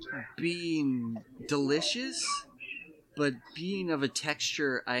being delicious, but being of a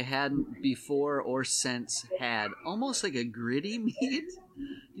texture I hadn't before or since had. Almost like a gritty meat.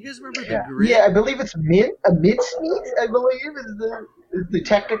 You guys remember the grit? Yeah, I believe it's a mince meat, I believe is the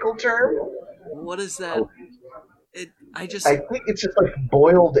technical term. What is that? Oh. I think it's just like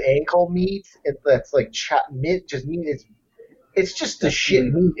boiled ankle meat. That's like chopped meat, just meat. It's just the shit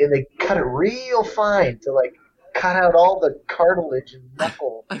meat, and they cut it real fine to like cut out all the cartilage and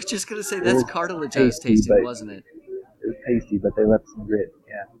knuckle. I was just gonna say that's cartilage I was tasting, wasn't it? It was tasty, but they left some grit.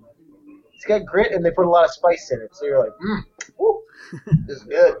 Yeah. It's got grit, and they put a lot of spice in it, so you're like, woo, this is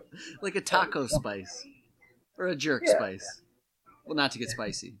good. Like a taco spice or a jerk spice. Well, not to get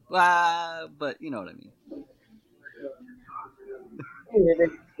spicy, but you know what I mean.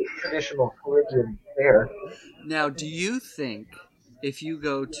 Traditional Caribbean fare. Now, do you think if you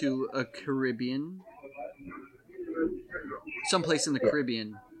go to a Caribbean, someplace in the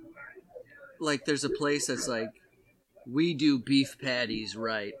Caribbean, like there's a place that's like, we do beef patties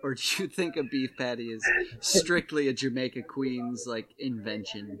right, or do you think a beef patty is strictly a Jamaica Queens like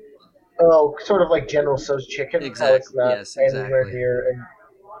invention? Oh, sort of like General Tso's chicken. Exactly. It's not anywhere near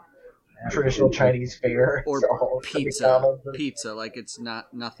a traditional Chinese fare or pizza. Pizza, like it's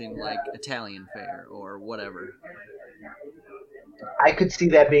nothing like Italian fare or whatever. I could see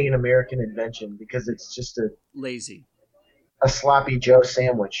that being an American invention because it's just lazy. a sloppy Joe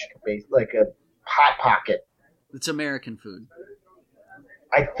sandwich, like a hot pocket. It's American food.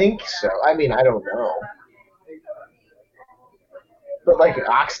 I think so. I mean, I don't know. But like an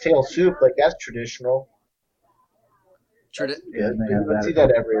oxtail soup, like that's traditional. Yeah, Good. they You have don't that see at that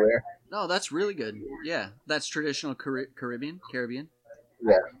home. everywhere. No, that's really good. Yeah, that's traditional Caribbean.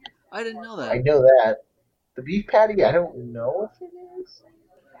 Yeah, I didn't know I that. know that. The beef patty, I don't know if it is.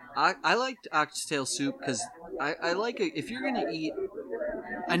 I liked oxtail soup because I like it. If you're gonna eat,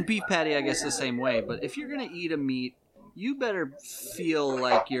 and beef patty, I guess the same way. But if you're gonna eat a meat, you better feel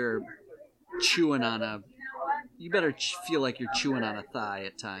like you're chewing on a. You better feel like you're chewing on a thigh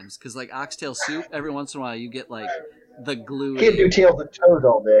at times, because like oxtail soup, every once in a while you get like the gluey. Can't do tails and toes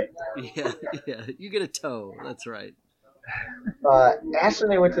all day. Yeah, yeah, you get a toe. That's right. Ashley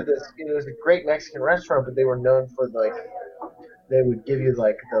and I went to this. It was a great Mexican restaurant, but they were known for like they would give you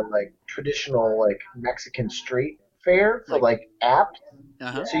like the like traditional like Mexican street fare for like apps.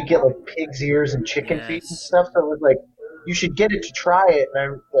 Uh-huh. So you get like pig's ears and chicken feet and Yes. stuff. So it was like you should get it to try it. And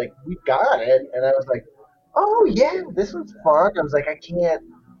I'm like, we got it, and I was like, oh yeah, this was fun. I was like, I can't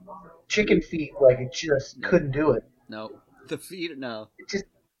chicken feet. Like it just couldn't do it. No, the feet. No. It just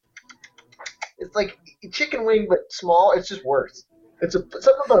it's like a chicken wing but small. It's just worse. It's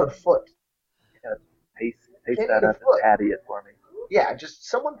something about a foot. Taste Can't that eat a up foot. and patty it for me. Yeah, just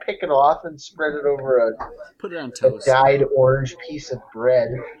someone pick it off and spread it over Put it on a toast. dyed orange piece of bread.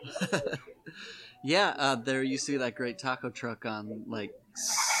 Yeah, there you see that great taco truck on like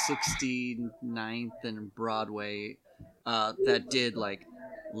 69th and Broadway that did like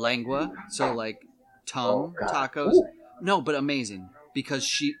lengua, so like tongue Oh, God. tacos. Ooh. No, but amazing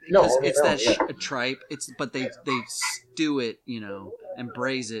because No, it's no, that yeah. tripe. But they stew it, and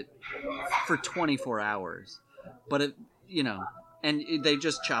braise it for 24 hours. But it, and they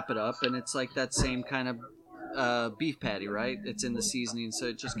just chop it up, and it's like that same kind of beef patty, right? It's in the seasoning, so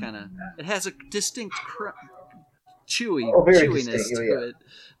it just kind of it has a distinct very chewiness distinct, to yeah. it,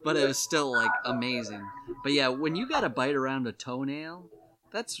 but it was still like amazing. But yeah, when you got to bite around a toenail,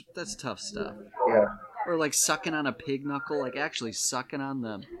 that's tough stuff. Yeah. Or like sucking on a pig knuckle, like actually sucking on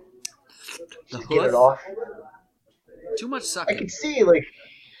the Just get it hoof. off. Too much I sucking. can see, like,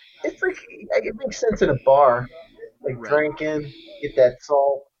 it's like, it makes sense in a bar. Like, Right. drinking, get that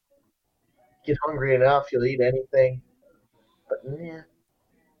salt, get hungry enough, you'll eat anything. But, yeah.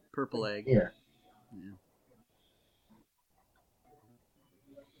 Purple egg. Yeah. Yeah.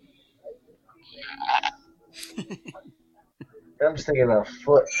 I'm just thinking about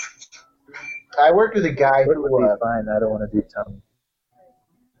foot. I worked with a guy Foot who, would be fine. I don't want to do tongue.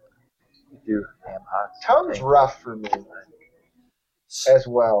 You do ham hocks. tongue's rough for me as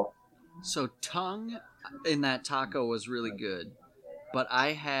well. So tongue in that taco was really good, but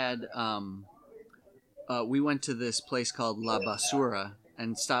I had we went to this place called La Basura,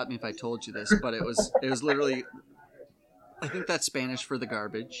 and stop me if I told you this, but it was literally, I think that's Spanish for the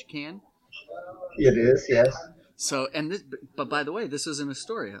garbage can. It is, yes. So but by the way, this is in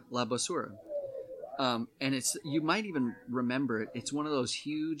Astoria, La Basura, and it's, you might even remember it. It's one of those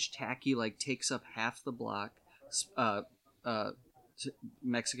huge, tacky, like takes up half the block,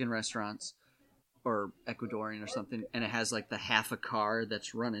 Mexican restaurants or Ecuadorian or something, and it has like the half a car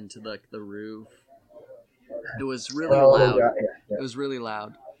that's run into the roof. It was really loud. God, yeah. It was really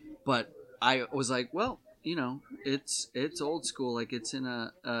loud, but I was like, well, it's old school. Like it's in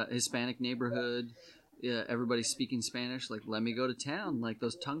a Hispanic neighborhood. Yeah, everybody's speaking Spanish. Like, let me go to town. Like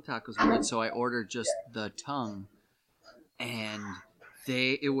those tongue tacos were good. So I ordered just the tongue, and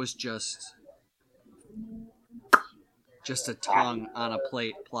it was just a tongue on a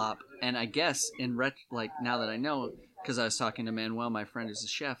plate, plop. And I guess like now that I know, because I was talking to Manuel, my friend who's a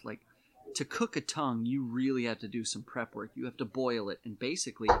chef, like to cook a tongue, you really have to do some prep work. You have to boil it and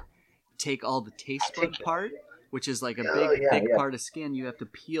basically take all the taste bud part, which is like a big part of skin. You have to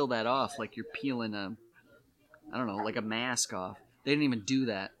peel that off like you're peeling like a mask off. They didn't even do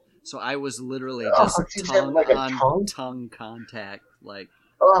that. So I was literally just you said tongue like a on tongue? tongue contact, like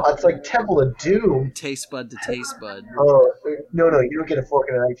Oh, it's like Temple of Doom. taste bud to taste bud. Oh, no, you don't get a fork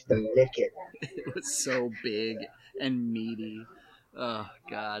and a knife to lick it. It was so big and meaty. Oh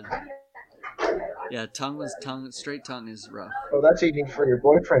God. Yeah, straight tongue is rough. Oh, that's eating for your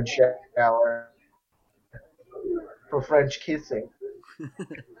boyfriend shower. For French kissing.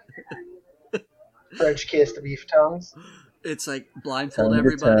 French kissed beef tongues. It's like Tongue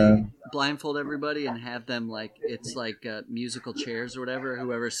to tongue. blindfold everybody and have them like, it's like musical chairs or whatever.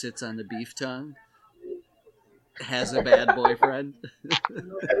 Whoever sits on the beef tongue has a bad boyfriend.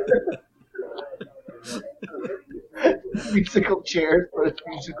 Musical chairs for a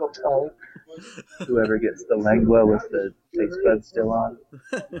musical tongue. Whoever gets the lengua with the taste buds still on.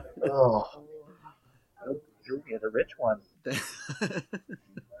 Oh, Oh, you'll get a rich one.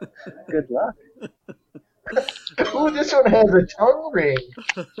 Good luck. ooh, this one has a tongue ring.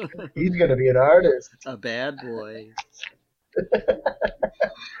 He's gonna be an artist. A bad boy.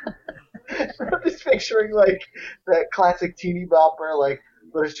 I'm just picturing like that classic teeny bopper, like,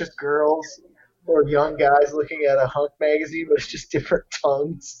 but it's just girls or young guys looking at a hunk magazine, but it's just different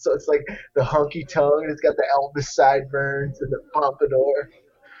tongues. So it's like the hunky tongue, and it's got the Elvis sideburns and the pompadour.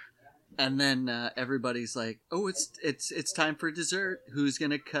 And then everybody's like, "Oh, it's time for dessert. Who's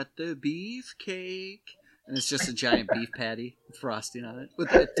gonna cut the beefcake?" And it's just a giant beef patty with frosting on it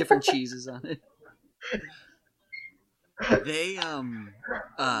with different cheeses on it. They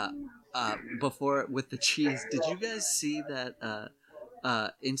before with the cheese. Did you guys see that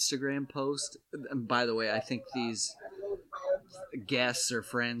Instagram post? And by the way, I think these guests or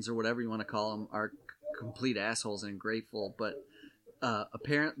friends or whatever you want to call them are complete assholes and ungrateful, but.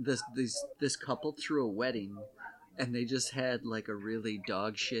 Apparently this couple threw a wedding and they just had like a really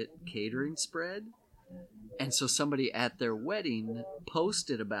dog shit catering spread, and so somebody at their wedding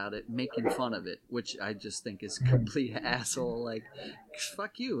posted about it making fun of it, which I just think is complete asshole. Like,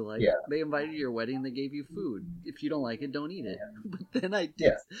 fuck you. Like, Yeah. They invited you to your wedding, they gave you food. If you don't like it, don't eat it. But then I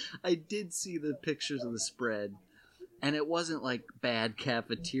did see the pictures of the spread, and it wasn't like bad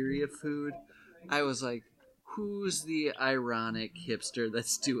cafeteria food. I was like, who's the ironic hipster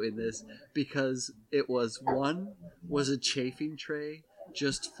that's doing this? Because it was a chafing tray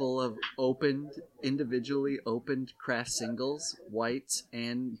just full of individually opened craft singles, whites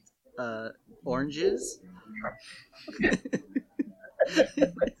and oranges.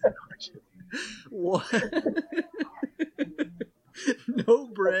 What? No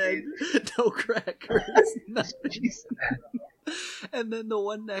bread, no crackers, nothing. And then the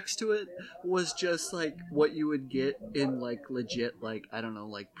one next to it was just like what you would get in like legit, like, I don't know,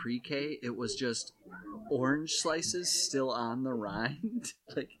 like pre-K. It was just orange slices still on the rind,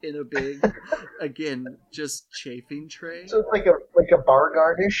 like in a big, again, just chafing tray. So it's like a bar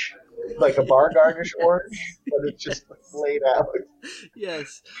garnish, orange, but it's just laid out.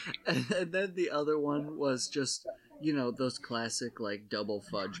 Yes. And then the other one was just, you know, those classic like double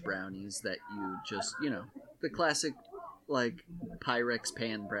fudge brownies that you just, you know, the classic like Pyrex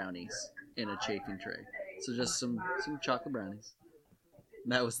pan brownies in a chafing tray. So just some chocolate brownies.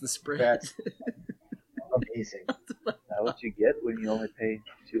 And that was the spread. That's amazing. That's what you get when you only pay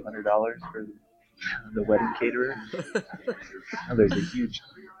 $200 for the wedding caterer. Now, there's a huge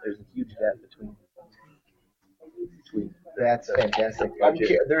gap between. That's fantastic.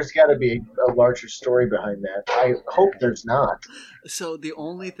 There's got to be a larger story behind that. I hope there's not. So the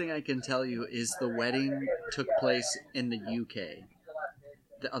only thing I can tell you is the wedding took place in the UK.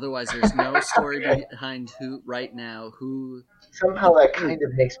 Otherwise, there's no story behind who Somehow that kind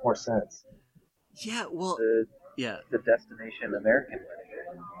of makes more sense. Yeah, well, yeah. The destination American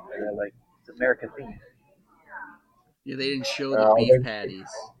wedding. They're like, it's American themed. Yeah, they didn't show the beef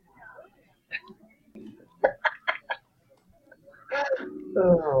patties.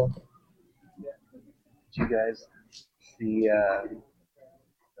 Oh. Did you guys see the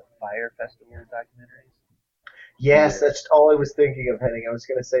Fire Festival documentaries? Yes, that's all I was thinking of, Henning. I was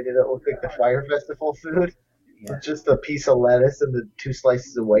going to say, did it look like the Fire Festival food? Yeah. With just a piece of lettuce and the 2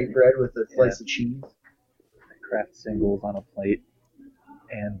 slices of white bread with a slice of cheese? The craft singles on a plate,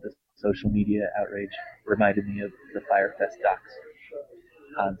 and the social media outrage reminded me of the Firefest docs.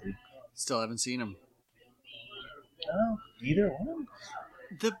 Hansi. Still haven't seen them. No, neither one.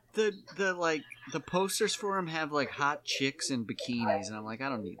 The posters for him have like hot chicks in bikinis, and I'm like, I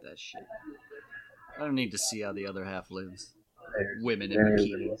don't need that shit. I don't need to see how the other half lives. Women in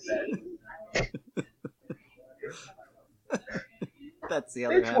bikinis. That's the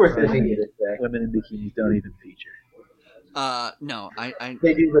other It's half. worth Right? looking at it. Women in bikinis don't even feature. No, I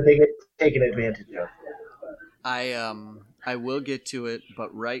They do, but they get taken advantage of. I will get to it,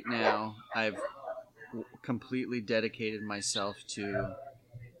 but right now I've completely dedicated myself to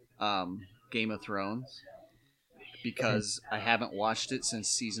Game of Thrones because I haven't watched it since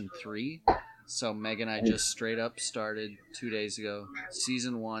season 3. So Meg and I just straight up started 2 days ago,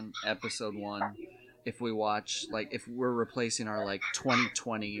 season 1, episode 1. If we watch, like, if we're replacing our like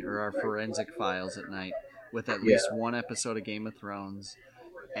 2020 or our forensic files at night with at least one episode of Game of Thrones.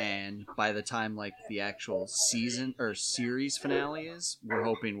 And by the time like the actual season or series finale is, we're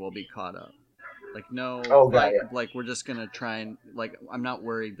hoping we'll be caught up. Like like we're just gonna try and like I'm not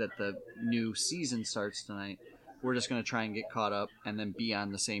worried that the new season starts tonight. We're just gonna try and get caught up and then be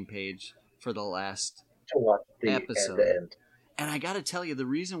on the same page for the last to watch the episode. end to end. And I got to tell you, the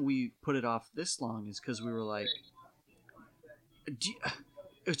reason we put it off this long is because we were like,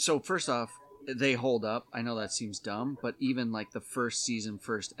 so first off, they hold up. I know that seems dumb, but even like the first season,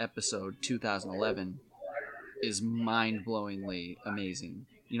 first episode, 2011, is mind-blowingly amazing.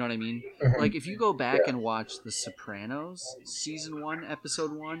 You know what I mean? Mhm. Like if you go back and watch The Sopranos, season 1,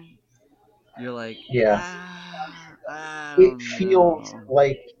 episode 1, you're like, Yeah. I It don't feels know.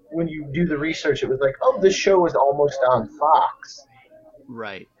 like when you do the research, it was like, oh, this show is almost on Fox.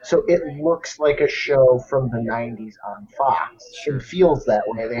 Right. So it looks like a show from the 90s on Fox. Sure. It feels that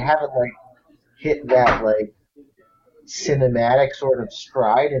way. They haven't like hit that like cinematic sort of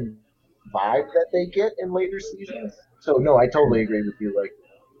stride and vibe that they get in later seasons. So no, I totally agree with you. Like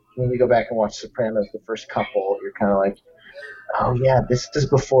when we go back and watch Sopranos, the first couple, you're kind of like, oh yeah, this is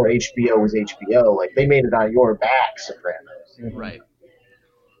before HBO was HBO. Like they made it on your back, Sopranos. Right.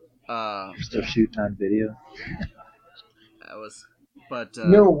 You're still shooting on video. That was, but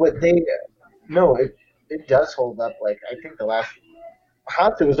No, it does hold up. Like I think the last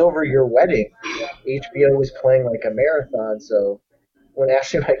Hans, it was over your wedding. HBO was playing like a marathon, so when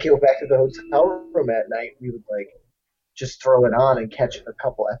Ashley and I go back to the hotel room at night, we would like just throw it on and catch a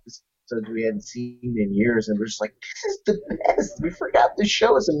couple episodes we hadn't seen in years, and we're just like, this is the best. We forgot this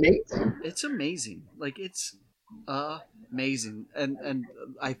show is amazing. it's amazing. Like it's amazing, and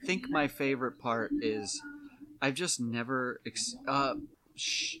I think my favorite part is I've just never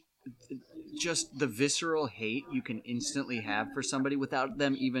just the visceral hate you can instantly have for somebody without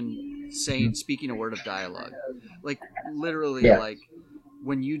them even speaking a word of dialogue. Like literally, Yeah. like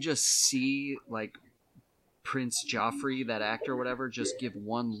when you just see like Prince Joffrey, that actor or whatever, just give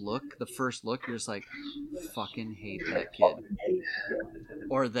one look, the first look, you're just like, fucking hate that kid.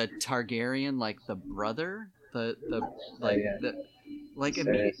 Or the Targaryen, like the brother, the like yeah. the like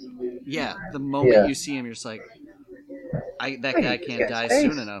Viserys. yeah, the moment Yeah. you see him, you're just like, that guy can't die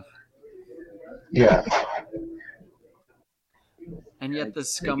soon enough. Yeah. And yet the They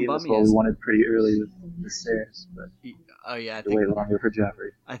scum gave us bummy what we is. wanted pretty early with Viserys, but Oh yeah, to wait longer for Joffrey.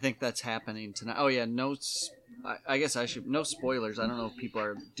 I think that's happening tonight. Oh yeah, I guess I should no spoilers. I don't know if people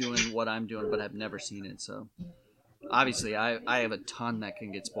are doing what I'm doing, but I've never seen it. So obviously, I have a ton that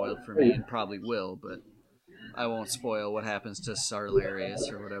can get spoiled for me, and probably will, but I won't spoil what happens to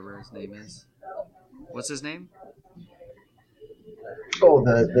Sarlarius or whatever his name is. What's his name? Oh,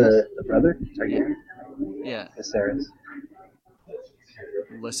 the The brother? Targaryen? Yeah, Viserys.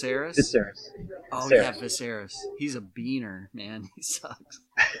 Lucerys. Viserys. Oh Viserys. yeah, Viserys. He's a beaner, man. He sucks.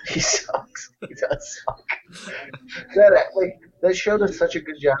 he sucks. He does suck. That show does such a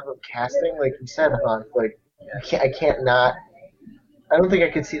good job of casting. Like you said, Hans, like I can't not. I don't think I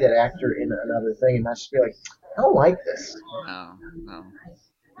could see that actor in another thing and not just be like, I don't like this. No.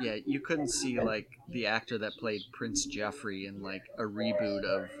 Yeah, you couldn't see like the actor that played Prince Joffrey in like a reboot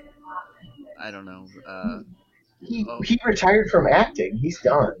of, I don't know. He retired from acting. He's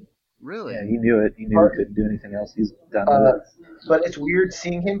done. Really? Yeah, he knew it. He knew he couldn't do anything else. He's done with it. But it's weird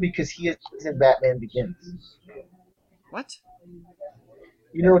seeing him because he is in Batman Begins. What?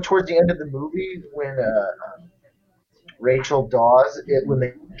 You know, towards the end of the movie when Rachel Dawes, when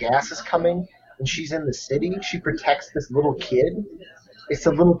the gas is coming and she's in the city, she protects this little kid. It's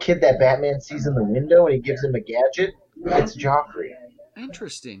the little kid that Batman sees in the window and he gives him a gadget. It's Joffrey.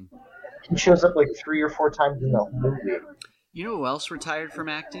 Interesting. He shows up like 3 or 4 times in the movie. You know who else retired from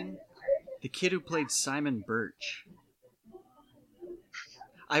acting? The kid who played Simon Birch.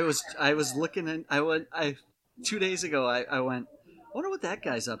 I was looking and I 2 days ago I went, I wonder what that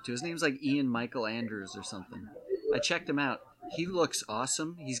guy's up to. His name's like Ian Michael Andrews or something. I checked him out. He looks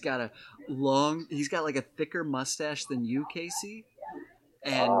awesome. He's got like a thicker mustache than you, Casey.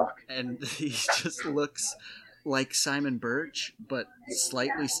 And he just looks like Simon Birch, but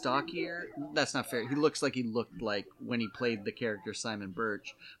slightly stockier. That's not fair. He looks like he looked like when he played the character Simon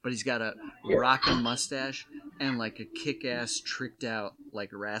Birch, but he's got a rockin' mustache and like a kick-ass, tricked-out like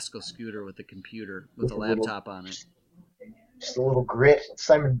rascal scooter with a computer with a laptop on it. Just a little grit.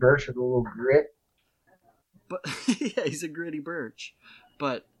 Simon Birch with a little grit. But yeah, he's a gritty Birch.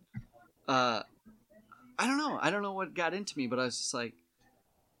 But I don't know. I don't know what got into me, but I was just like,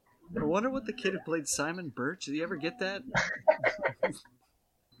 I wonder what the kid who played Simon Birch. Did you ever get that?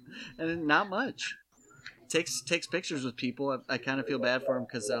 And not much. Takes pictures with people. I kind of feel bad for him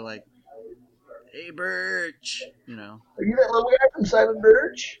because they're like, "Hey, Birch," you know. Are you that little guy from Simon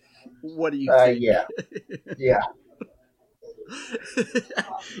Birch? What do you think? Yeah. Yeah.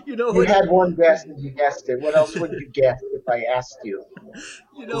 You know You what? had one guess and you guessed it. What else would you guess if I asked you?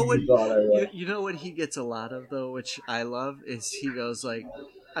 You know Who what? you thought I was? You know what he gets a lot of though, which I love, is he goes like,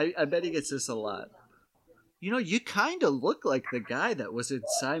 I bet he gets this a lot. You know, you kind of look like the guy that was in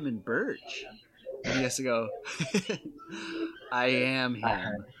Simon Birch. And he has to go, I am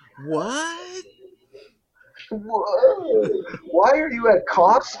him. What? Whoa. Why are you at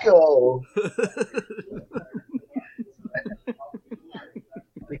Costco?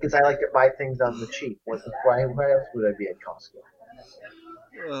 Because I like to buy things on the cheap. Why else would I be at Costco?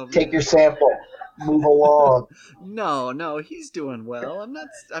 Take your sample. Move along. No, he's doing well. I'm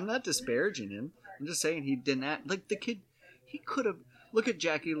not disparaging him. I'm just saying he didn't act like the kid. He could have. Look at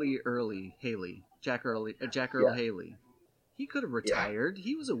Jack Earl Haley. He could have retired. Yeah.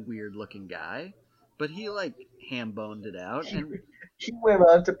 He was a weird looking guy, but he like ham boned it out, and he went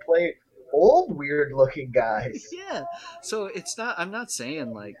on to play old weird looking guys. Yeah. So it's not. I'm not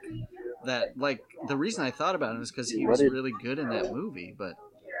saying like that. Like the reason I thought about him is because he was really good in that movie. But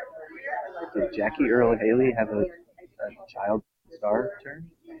did Jackie Earl Haley have a child star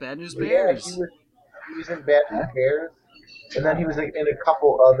turn? Bad News Bears. Yeah, he was in Bad News Bears, and then he was like in a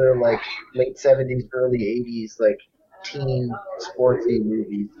couple other like late 70s, early 80s like teen sportsy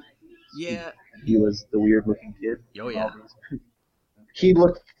movies. Yeah. He was the weird looking kid. Oh yeah. He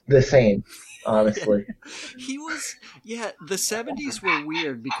looked the same, honestly. He was, yeah, the 70s were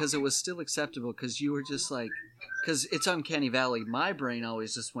weird because it was still acceptable because you were just like, because it's Uncanny Valley. My brain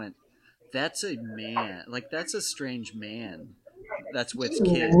always just went, that's a man. Like, that's a strange man that's with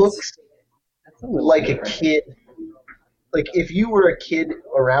kids. He looks like a kid. Like, if you were a kid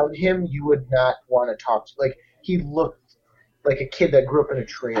around him, you would not want to talk to. Like, he looked like a kid that grew up in a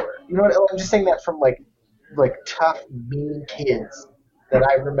trailer. You know what? I'm just saying that from, like tough, mean kids that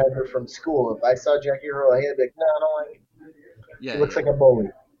I remember from school. If I saw Jackie Earl Haley, I'd be like, no, I don't like him. Yeah, he looks like a bully.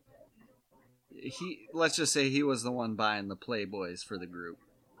 Let's just say he was the one buying the Playboys for the group.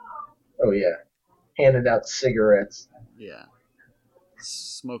 Oh, yeah. Handing out cigarettes. Yeah.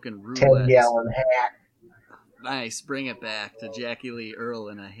 Smoking roulettes. 10-gallon hat. Nice. Bring it back to Jackie Lee Earl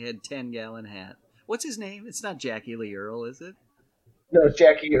in a 10-gallon hat. What's his name? It's not Jackie Lee Earl, is it? No, it's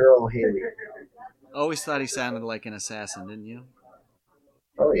Jackie Earl Haley. Always thought he sounded like an assassin, didn't you?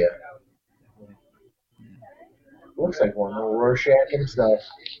 Oh, yeah. Looks like one. Rorschach himself.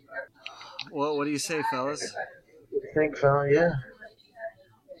 Well, what do you say, fellas? What do you think, fella? Yeah.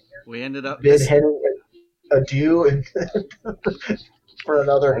 We ended up... Bid heading adieu and for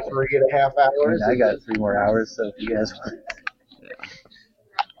another 3.5 hours. I got 3 more hours, so if you guys want... Yeah.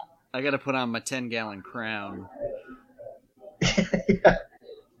 I got to put on my 10-gallon crown. Yeah.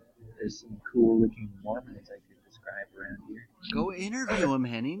 There's some cool-looking Mormons I could describe around here. Go interview him,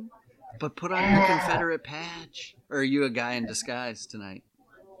 Henning. But put on your Confederate patch. Or are you a guy in disguise tonight?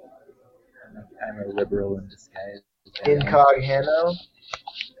 I'm a liberal in disguise. Incognito?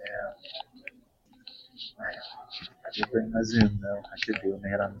 Yeah. I should bring my Zoom, though. I should do a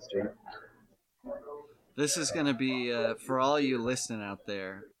man on the street. This is going to be, for all you listening out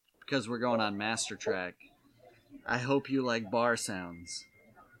there, because we're going on Master Track, I hope you like bar sounds.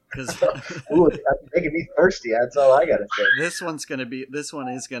 Ooh, it's making me thirsty. That's all I gotta say. This one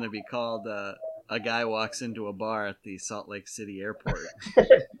is gonna be called "A Guy Walks into a Bar at the Salt Lake City Airport,"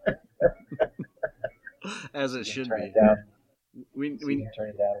 as it should be. We can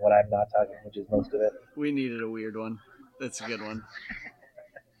turn it down when I'm not talking, which is most of it. We needed a weird one. That's a good one.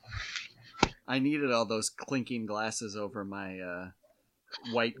 I needed all those clinking glasses over my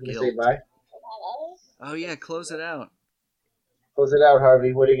white guilt. Say bye? Oh yeah, close it out. Close it out,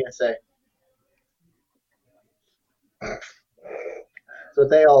 Harvey. What are you going to say? That's what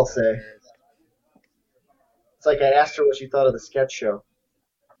they all say. It's like I asked her what she thought of the sketch show.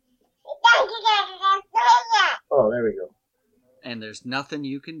 Oh, there we go. And there's nothing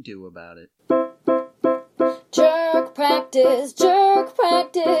you can do about it. Jerk practice,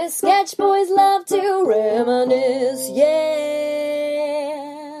 sketch boys love to reminisce, yeah.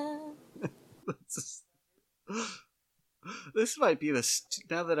 This might be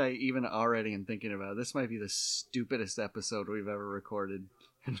now that I even already am thinking about it, this might be the stupidest episode we've ever recorded.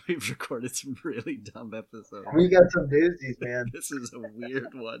 And we've recorded some really dumb episodes. We got some doozies, man. This is a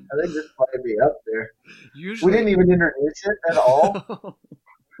weird one. I think this might be up there. Usually, we didn't even introduce it at all.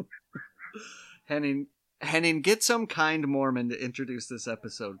 Henning, get some kind Mormon to introduce this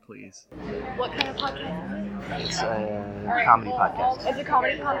episode, please. What kind of podcast is it? It's a comedy podcast. It's a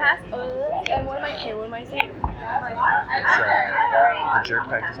comedy podcast? And what am I saying? It's the Jerk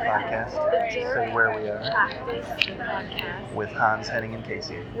Practice Podcast. Say where we are. Practice Podcast. With Hans, Henning, and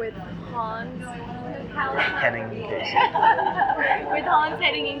Casey. With Hans... Henning and Casey. With Hans,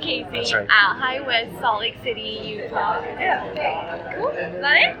 Henning, and Casey. That's right. At High West, Salt Lake City, Utah. Yeah. Cool. Is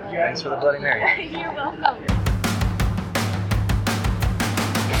that it? Thanks for the Bloody Mary. You're welcome.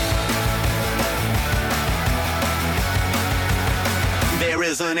 There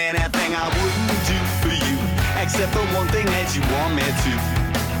isn't anything I wouldn't do for you, except the one thing that you want me to.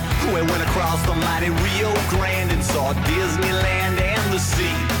 We went across the mighty Rio Grande and saw Disneyland and the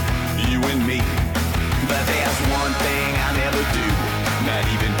sea, you and me. But there's one thing I'll never do, not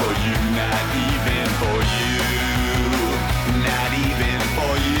even for you, not even for you, not even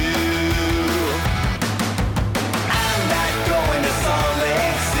for you. I'm not going to Salt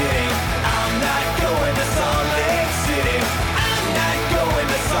Lake City, I'm not going to Salt Lake City, I'm not going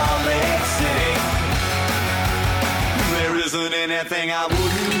to Salt Lake City. There isn't anything I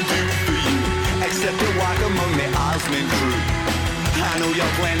wouldn't do for you, except to walk among the Osmond crew. I know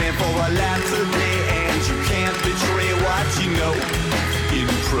you're planning for a lot today, and you can't betray what you know in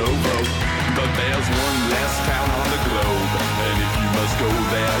Provo. But there's one less town on the globe, and if you must go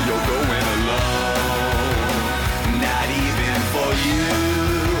there, you're going alone. Not even for you,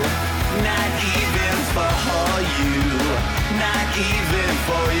 not even for you, not even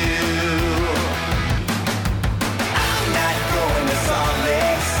for you.